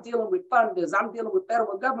organizations. I'm dealing with funders. I'm dealing with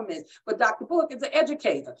federal government. But Dr. Bullock is an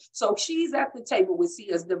educator. So she's at the table with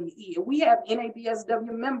CSWE. And we have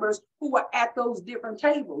NABSW members who are at those different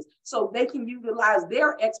tables so they can utilize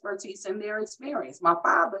their expertise and their experience. My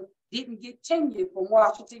father didn't get tenure from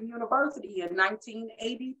Washington University in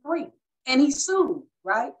 1983, and he sued,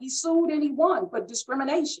 right? He sued and he won for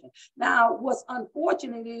discrimination. Now, what's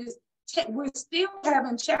unfortunate is we're still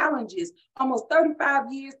having challenges almost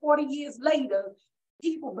 35 years, 40 years later,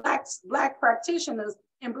 people, Black practitioners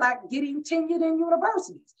and Black getting tenured in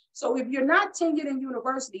universities. So if you're not tenured in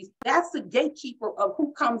universities, that's the gatekeeper of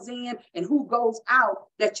who comes in and who goes out,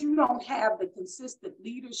 that you don't have the consistent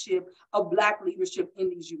leadership of Black leadership in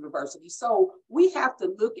these universities. So we have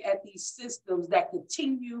to look at these systems that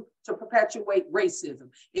continue to perpetuate racism.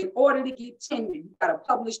 In order to get tenure, you got to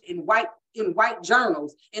publish in white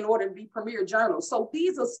journals in order to be premier journals. So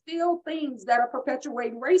these are still things that are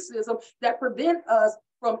perpetuating racism that prevent us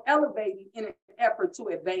from elevating in an effort to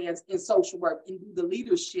advance in social work and do the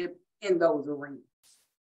leadership in those arenas.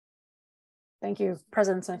 Thank you,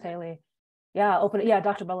 President Smith-Haley. Yeah,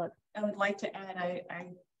 Dr. Bullock. I would like to add, I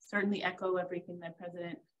certainly echo everything that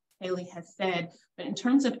President Haley has said, but in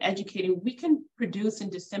terms of educating, we can produce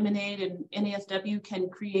and disseminate, and NASW can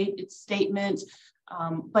create its statements.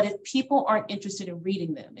 But if people aren't interested in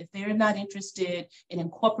reading them, if they're not interested in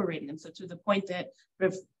incorporating them, so to the point that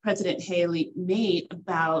President Haley made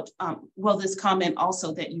about, well, this comment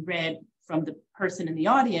also that you read from the person in the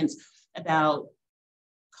audience about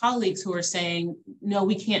colleagues who are saying, no,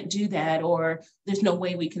 we can't do that, or there's no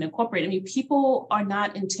way we can incorporate. I mean, people are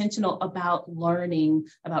not intentional about learning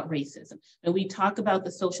about racism. And we talk about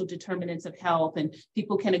the social determinants of health, and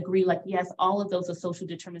people can agree like, yes, all of those are social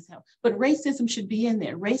determinants of health, but racism should be in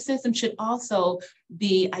there. Racism should also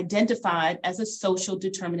be identified as a social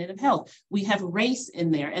determinant of health. We have race in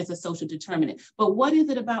there as a social determinant, but what is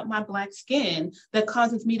it about my Black skin that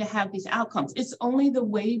causes me to have these outcomes? It's only the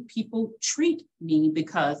way people treat me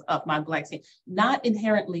because of my Black skin, not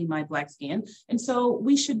inherently my Black skin. And so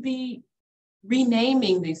we should be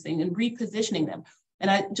renaming these things and repositioning them. And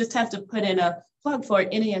I just have to put in a plug for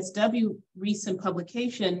NASW recent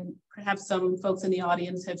publication. Perhaps some folks in the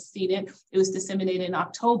audience have seen it. It was disseminated in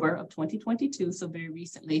October of 2022, so very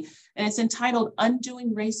recently. And it's entitled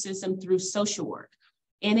Undoing Racism Through Social Work.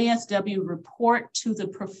 NASW report to the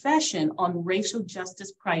profession on racial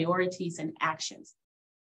justice priorities and actions.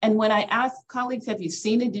 And when I ask colleagues, have you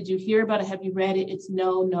seen it? Did you hear about it? Have you read it? It's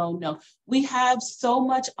no, no, no. We have so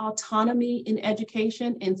much autonomy in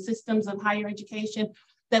education, in systems of higher education,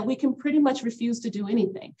 that we can pretty much refuse to do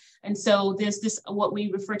anything. And so there's this, what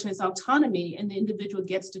we refer to as autonomy, and the individual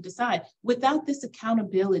gets to decide. Without this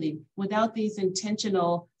accountability, without these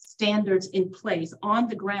intentional standards in place on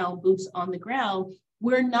the ground, boots on the ground,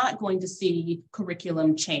 we're not going to see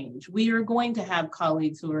curriculum change. We are going to have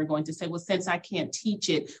colleagues who are going to say, well, since I can't teach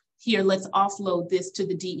it here, let's offload this to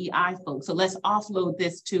the DEI folks. So let's offload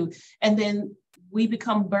this to, and then we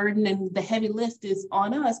become burdened and the heavy lift is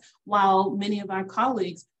on us, while many of our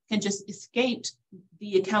colleagues can just escape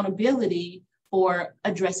the accountability for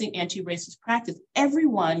addressing anti-racist practice.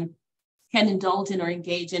 Everyone can indulge in or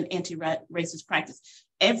engage in anti-racist practice.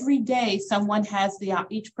 Every day,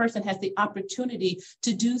 each person has the opportunity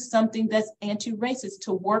to do something that's anti-racist,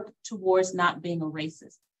 to work towards not being a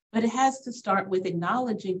racist. But it has to start with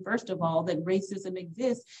acknowledging, first of all, that racism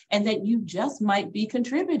exists and that you just might be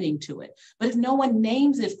contributing to it. But if no one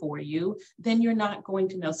names it for you, then you're not going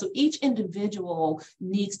to know. So each individual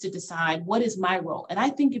needs to decide, what is my role? And I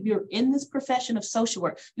think if you're in this profession of social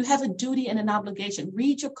work, you have a duty and an obligation.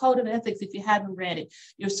 Read your code of ethics if you haven't read it.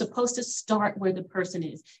 You're supposed to start where the person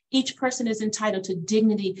is. Each person is entitled to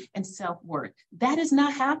dignity and self-worth. That is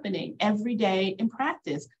not happening every day in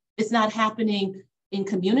practice. It's not happening in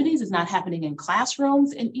communities, it's not happening in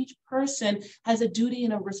classrooms, and each person has a duty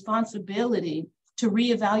and a responsibility to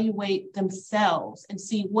reevaluate themselves and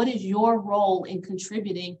see what is your role in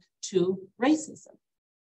contributing to racism.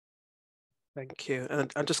 Thank you. And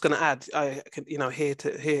I'm just going to add, I can, hear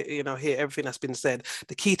everything that's been said.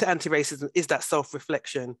 The key to anti-racism is that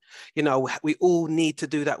self-reflection. We all need to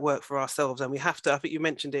do that work for ourselves, and we have to. I think you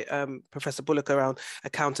mentioned it, Professor Bullock, around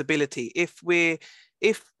accountability. If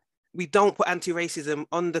we don't put anti-racism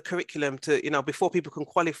on the curriculum to, before people can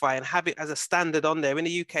qualify and have it as a standard on there. In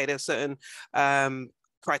the UK, there's certain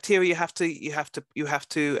criteria you have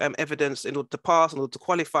to evidence in order to pass, in order to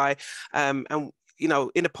qualify. And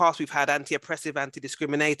in the past, we've had anti-oppressive,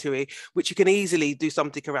 anti-discriminatory, which you can easily do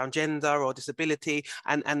something around gender or disability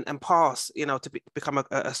and pass, to become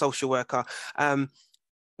a social worker.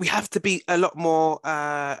 We have to be a lot more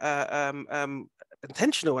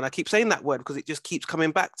intentional, and I keep saying that word because it just keeps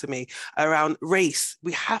coming back to me, around race.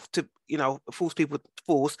 We have to,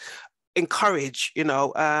 encourage,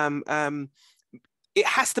 it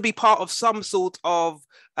has to be part of some sort of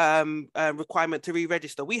requirement to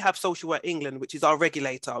re-register. We have Social Work England, which is our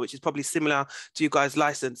regulator, which is probably similar to you guys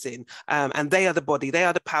licensing, and they are the body, they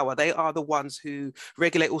are the power, they are the ones who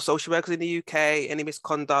regulate all social workers in the UK, any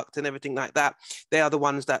misconduct and everything like that. They are the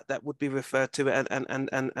ones that would be referred to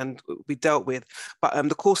and be dealt with. But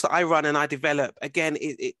the course that I run and I develop, again,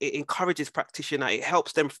 it encourages practitioner. It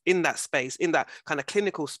helps them in that space, in that kind of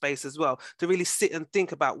clinical space as well, to really sit and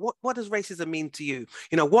think about what does racism mean to you?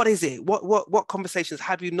 What is it? What conversations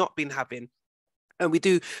have you not been having? And we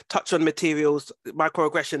do touch on materials,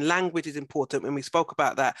 microaggression, language is important when we spoke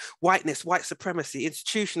about that, whiteness, white supremacy,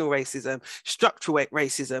 institutional racism, structural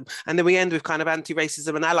racism, and then we end with kind of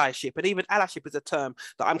anti-racism and allyship. And even allyship is a term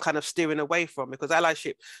that I'm kind of steering away from, because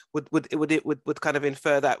allyship would kind of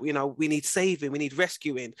infer that, we need saving, we need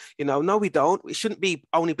rescuing. No, we don't. It shouldn't be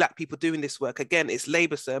only Black people doing this work. Again, it's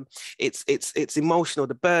laborsome, it's emotional,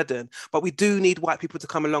 the burden, but we do need white people to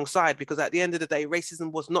come alongside, because at the end of the day,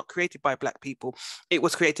 racism was not created by Black people. it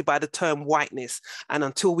was created by the term whiteness. And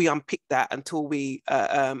until we unpick that, until we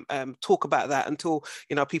talk about that, until,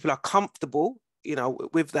 you know, people are comfortable, you know,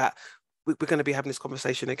 with that, we're going to be having this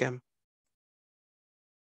conversation again.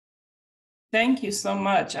 Thank you so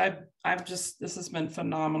much. This has been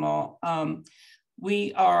phenomenal.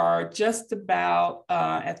 We are just about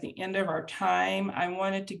at the end of our time. I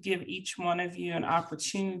wanted to give each one of you an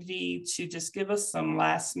opportunity to just give us some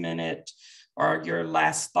last minute or your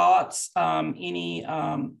last thoughts,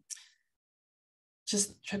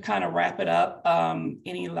 just to kind of wrap it up,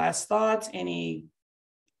 any last thoughts, any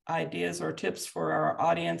ideas or tips for our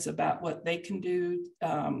audience about what they can do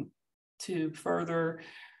to further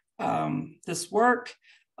this work,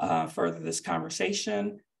 further this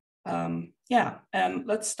conversation. Yeah, and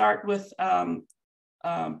let's start with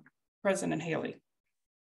President Haley.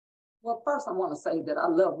 Well, first I want to say that I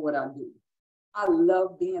love what I do. I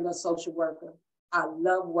love being a social worker. I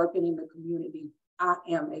love working in the community. I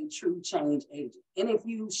am a true change agent. And if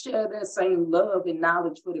you share that same love and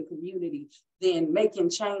knowledge for the community, then making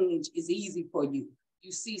change is easy for you.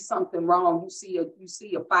 You see something wrong, you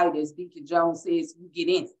see a fight, as Deacon Jones says, you get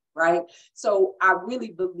in it, right? So I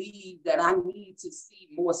really believe that I need to see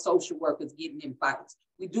more social workers getting in fights.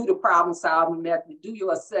 We do the problem solving method, do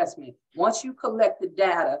your assessment. Once you collect the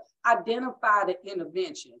data, identify the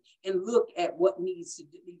intervention and look at what needs to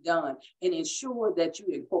be done and ensure that you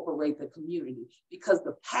incorporate the community, because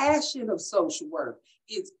the passion of social work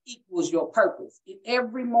equals your purpose. And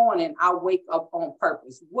every morning I wake up on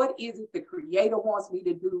purpose. What is it the Creator wants me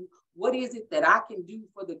to do? What is it that I can do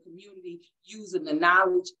for the community using the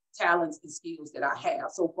knowledge, talents, and skills that I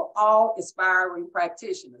have? So for all aspiring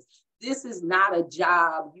practitioners, this is not a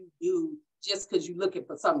job you do just because you're looking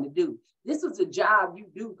for something to do. This is a job you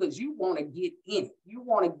do because you want to get in it. You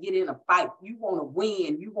want to get in a fight. You want to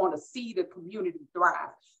win. You want to see the community thrive.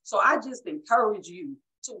 So I just encourage you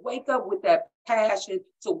to wake up with that passion,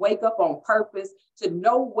 to wake up on purpose, to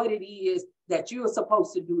know what it is that you're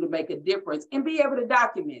supposed to do to make a difference and be able to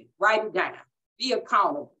document it, write it down, be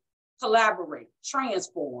accountable, collaborate,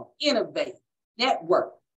 transform, innovate,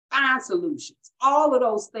 network, find solutions. All of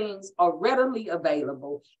those things are readily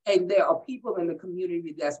available, and there are people in the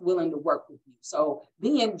community that's willing to work with you. So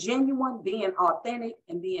being genuine, being authentic,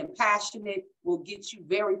 and being passionate will get you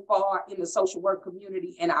very far in the social work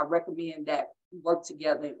community, and I recommend that we work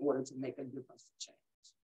together in order to make a difference to change.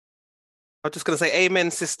 I'm just going to say amen,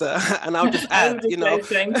 sister, and I'll just add, you know.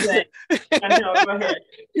 Same thing. I know, go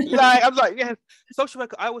ahead. I'm like, yeah, social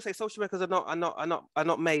workers. I always say social workers are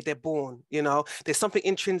not made; they're born. You know, there's something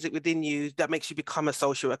intrinsic within you that makes you become a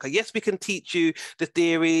social worker. Yes, we can teach you the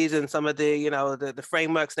theories and some of the, you know, the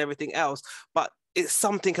frameworks and everything else, but it's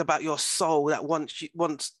something about your soul that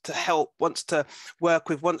wants to help, wants to work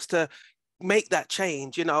with, wants to make that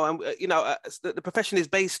change, you know. And you know, the profession is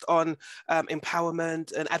based on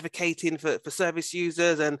empowerment and advocating for service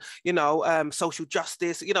users, and you know, social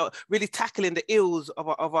justice, you know, really tackling the ills of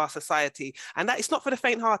our society. And that is not for the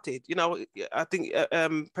faint-hearted. You know, I think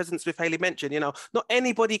President Smith-Haley mentioned, you know, not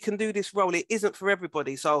anybody can do this role. It isn't for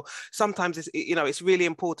everybody. So sometimes it's, you know, it's really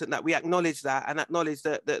important that we acknowledge that and acknowledge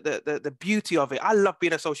the beauty of it. I love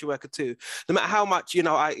being a social worker too. No matter how much, you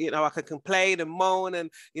know, I can complain and moan and,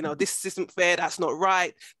 you know, this isn't fair, that's not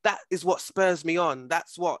right. That is what spurs me on.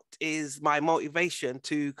 That's what is my motivation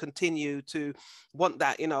to continue to want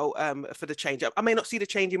that, you know, for the change. I may not see the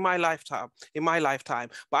change in my lifetime,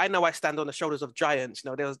 but I know I stand on the shoulders of giants.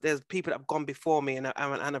 You know, there's people that have gone before me and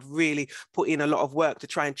have really put in a lot of work to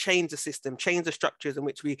try and change the system, change the structures in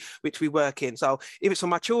which we work in. So if it's for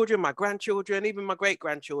my children, my grandchildren, even my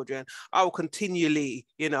great-grandchildren, I will continually,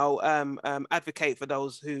 you know, advocate for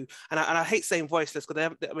those who, and I hate saying voiceless,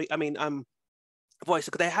 because voice,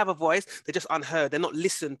 because they have a voice, they're just unheard, they're not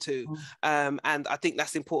listened to. And I think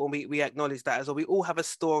that's important. We acknowledge that as well. We all have a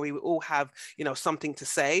story, we all have, you know, something to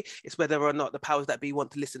say. It's whether or not the powers that be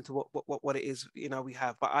want to listen to what it is, you know, we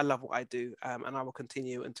have. But I love what I do, and I will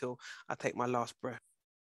continue until I take my last breath.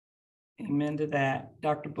 Amen to that.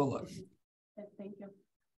 Dr. Bullock. Thank you.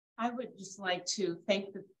 I would just like to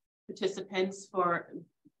thank the participants for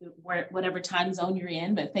whatever time zone you're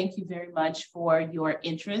in, but thank you very much for your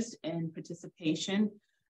interest and participation,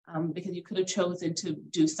 because you could have chosen to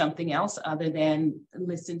do something else other than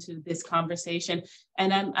listen to this conversation.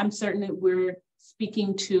 And I'm certain that we're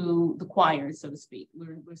speaking to the choir, so to speak.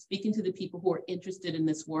 We're speaking to the people who are interested in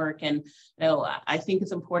this work. And you know, I think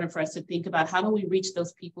it's important for us to think about how do we reach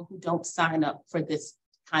those people who don't sign up for this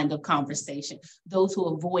kind of conversation, those who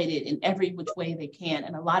avoid it in every which way they can.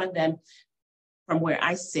 And a lot of them, from where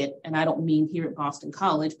I sit, and I don't mean here at Boston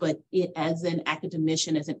College, but as an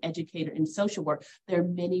academician, as an educator in social work, there are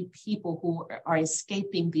many people who are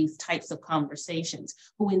escaping these types of conversations,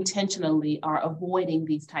 who intentionally are avoiding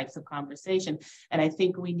these types of conversations. And I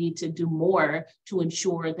think we need to do more to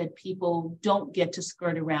ensure that people don't get to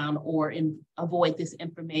skirt around or avoid this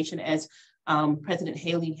information. As President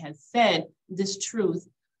Haley has said, this truth,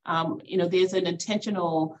 there's an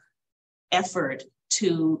intentional effort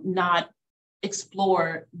to not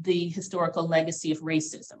explore the historical legacy of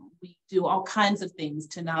racism. We do all kinds of things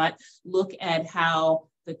to not look at how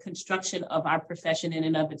the construction of our profession in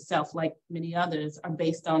and of itself, like many others, are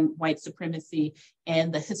based on white supremacy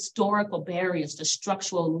and the historical barriers, the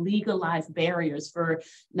structural legalized barriers for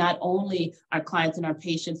not only our clients and our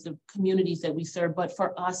patients, the communities that we serve, but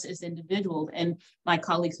for us as individuals. And my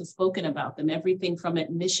colleagues have spoken about them, everything from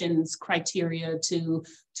admissions criteria to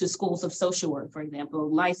schools of social work, for example,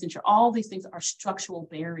 licensure. All these things are structural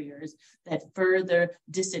barriers that further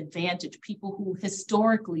disadvantage people who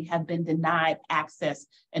historically have been denied access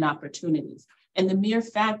and opportunities. And the mere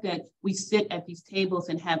fact that we sit at these tables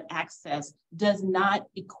and have access does not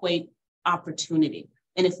equate opportunity.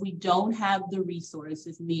 And if we don't have the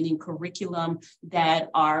resources, meaning curriculum that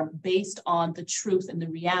are based on the truth and the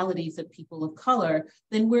realities of people of color,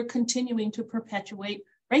 then we're continuing to perpetuate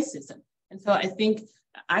racism. And so I think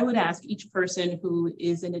I would ask each person who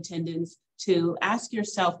is in attendance to ask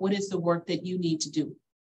yourself, what is the work that you need to do?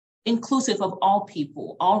 Inclusive of all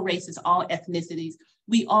people, all races, all ethnicities.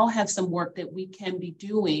 We all have some work that we can be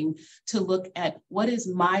doing to look at what is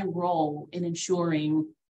my role in ensuring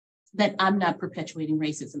that I'm not perpetuating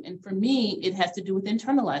racism. And for me, it has to do with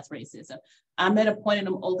internalized racism. I'm at a point, and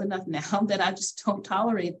I'm old enough now, that I just don't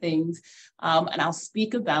tolerate things, and I'll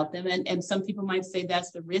speak about them. And some people might say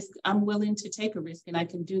that's the risk. I'm willing to take a risk, and I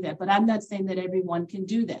can do that. But I'm not saying that everyone can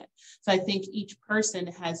do that. So I think each person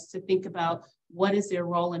has to think about what is their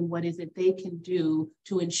role and what is it they can do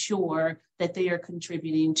to ensure that they are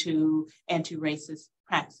contributing to anti-racist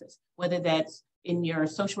practices, whether that's in your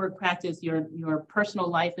social work practice, your personal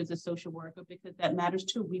life as a social worker, because that matters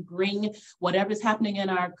too. We bring whatever's happening in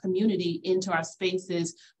our community into our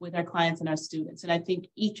spaces with our clients and our students. And I think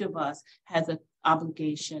each of us has an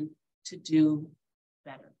obligation to do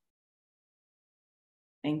better.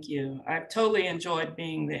 Thank you. I've totally enjoyed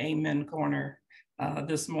being the Amen Corner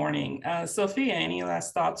this morning. Sophia, any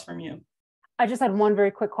last thoughts from you? I just had one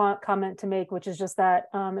very quick comment to make, which is just that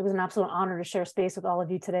it was an absolute honor to share space with all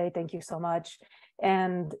of you today. Thank you so much.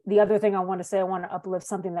 And the other thing I want to say, I want to uplift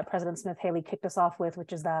something that President Smith Haley kicked us off with,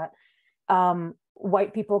 which is that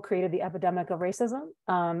white people created the epidemic of racism,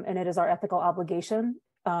 and it is our ethical obligation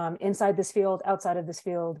inside this field, outside of this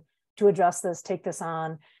field, to address this, take this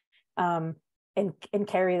on, and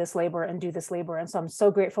carry this labor and do this labor. And so I'm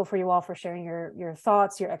so grateful for you all for sharing your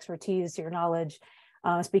thoughts, your expertise, your knowledge,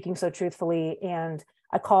 speaking so truthfully. And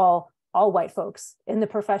I call all white folks in the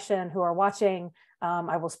profession who are watching.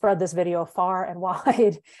 I will spread this video far and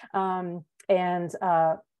wide, and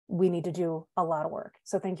we need to do a lot of work.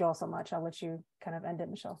 So thank you all so much. I'll let you kind of end it,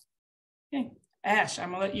 Michelle. Okay, Ash,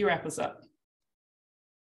 I'm gonna let you wrap us up.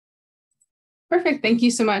 Perfect. Thank you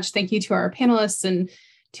so much. Thank you to our panelists and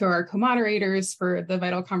to our co-moderators for the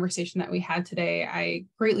vital conversation that we had today. I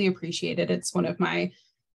greatly appreciate it. It's one of my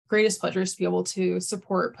greatest pleasures to be able to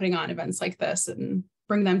support putting on events like this and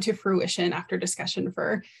bring them to fruition after discussion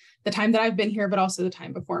for the time that I've been here, but also the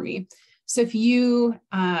time before me. So if you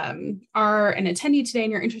are an attendee today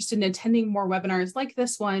and you're interested in attending more webinars like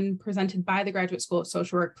this one presented by the Graduate School of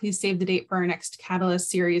Social Work, please save the date for our next Catalyst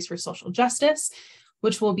series for social justice,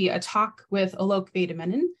 which will be a talk with Alok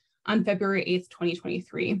Vedamanan on February 8th,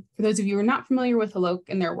 2023. For those of you who are not familiar with Alok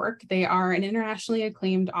and their work, they are an internationally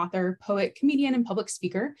acclaimed author, poet, comedian, and public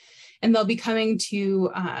speaker, and they'll be coming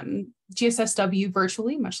to GSSW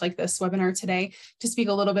virtually, much like this webinar today, to speak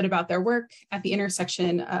a little bit about their work at the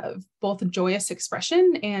intersection of both joyous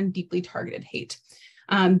expression and deeply targeted hate.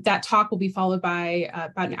 That talk will be followed by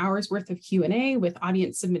about an hour's worth of Q&A with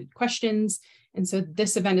audience submitted questions. And so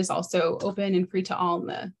this event is also open and free to all, in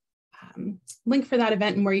the link for that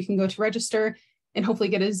event and where you can go to register and hopefully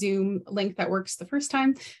get a Zoom link that works the first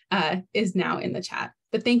time is now in the chat.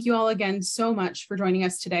 But thank you all again so much for joining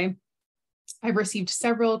us today. I've received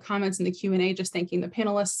several comments in the Q&A just thanking the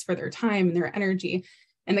panelists for their time and their energy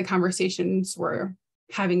and the conversations we're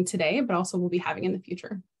having today, but also we'll be having in the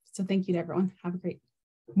future. So thank you to everyone. Have a great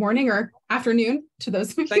morning or afternoon to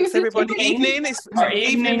those of you. Thanks everybody. Evening. It's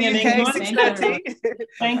evening in the UK, 6:30.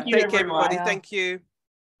 Thank you, Take care, everybody. Thank you.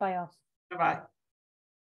 Bye, y'all. Bye-bye.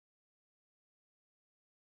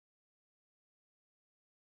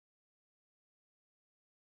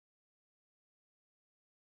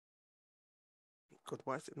 God,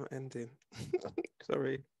 why is it not ending?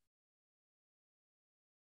 Sorry.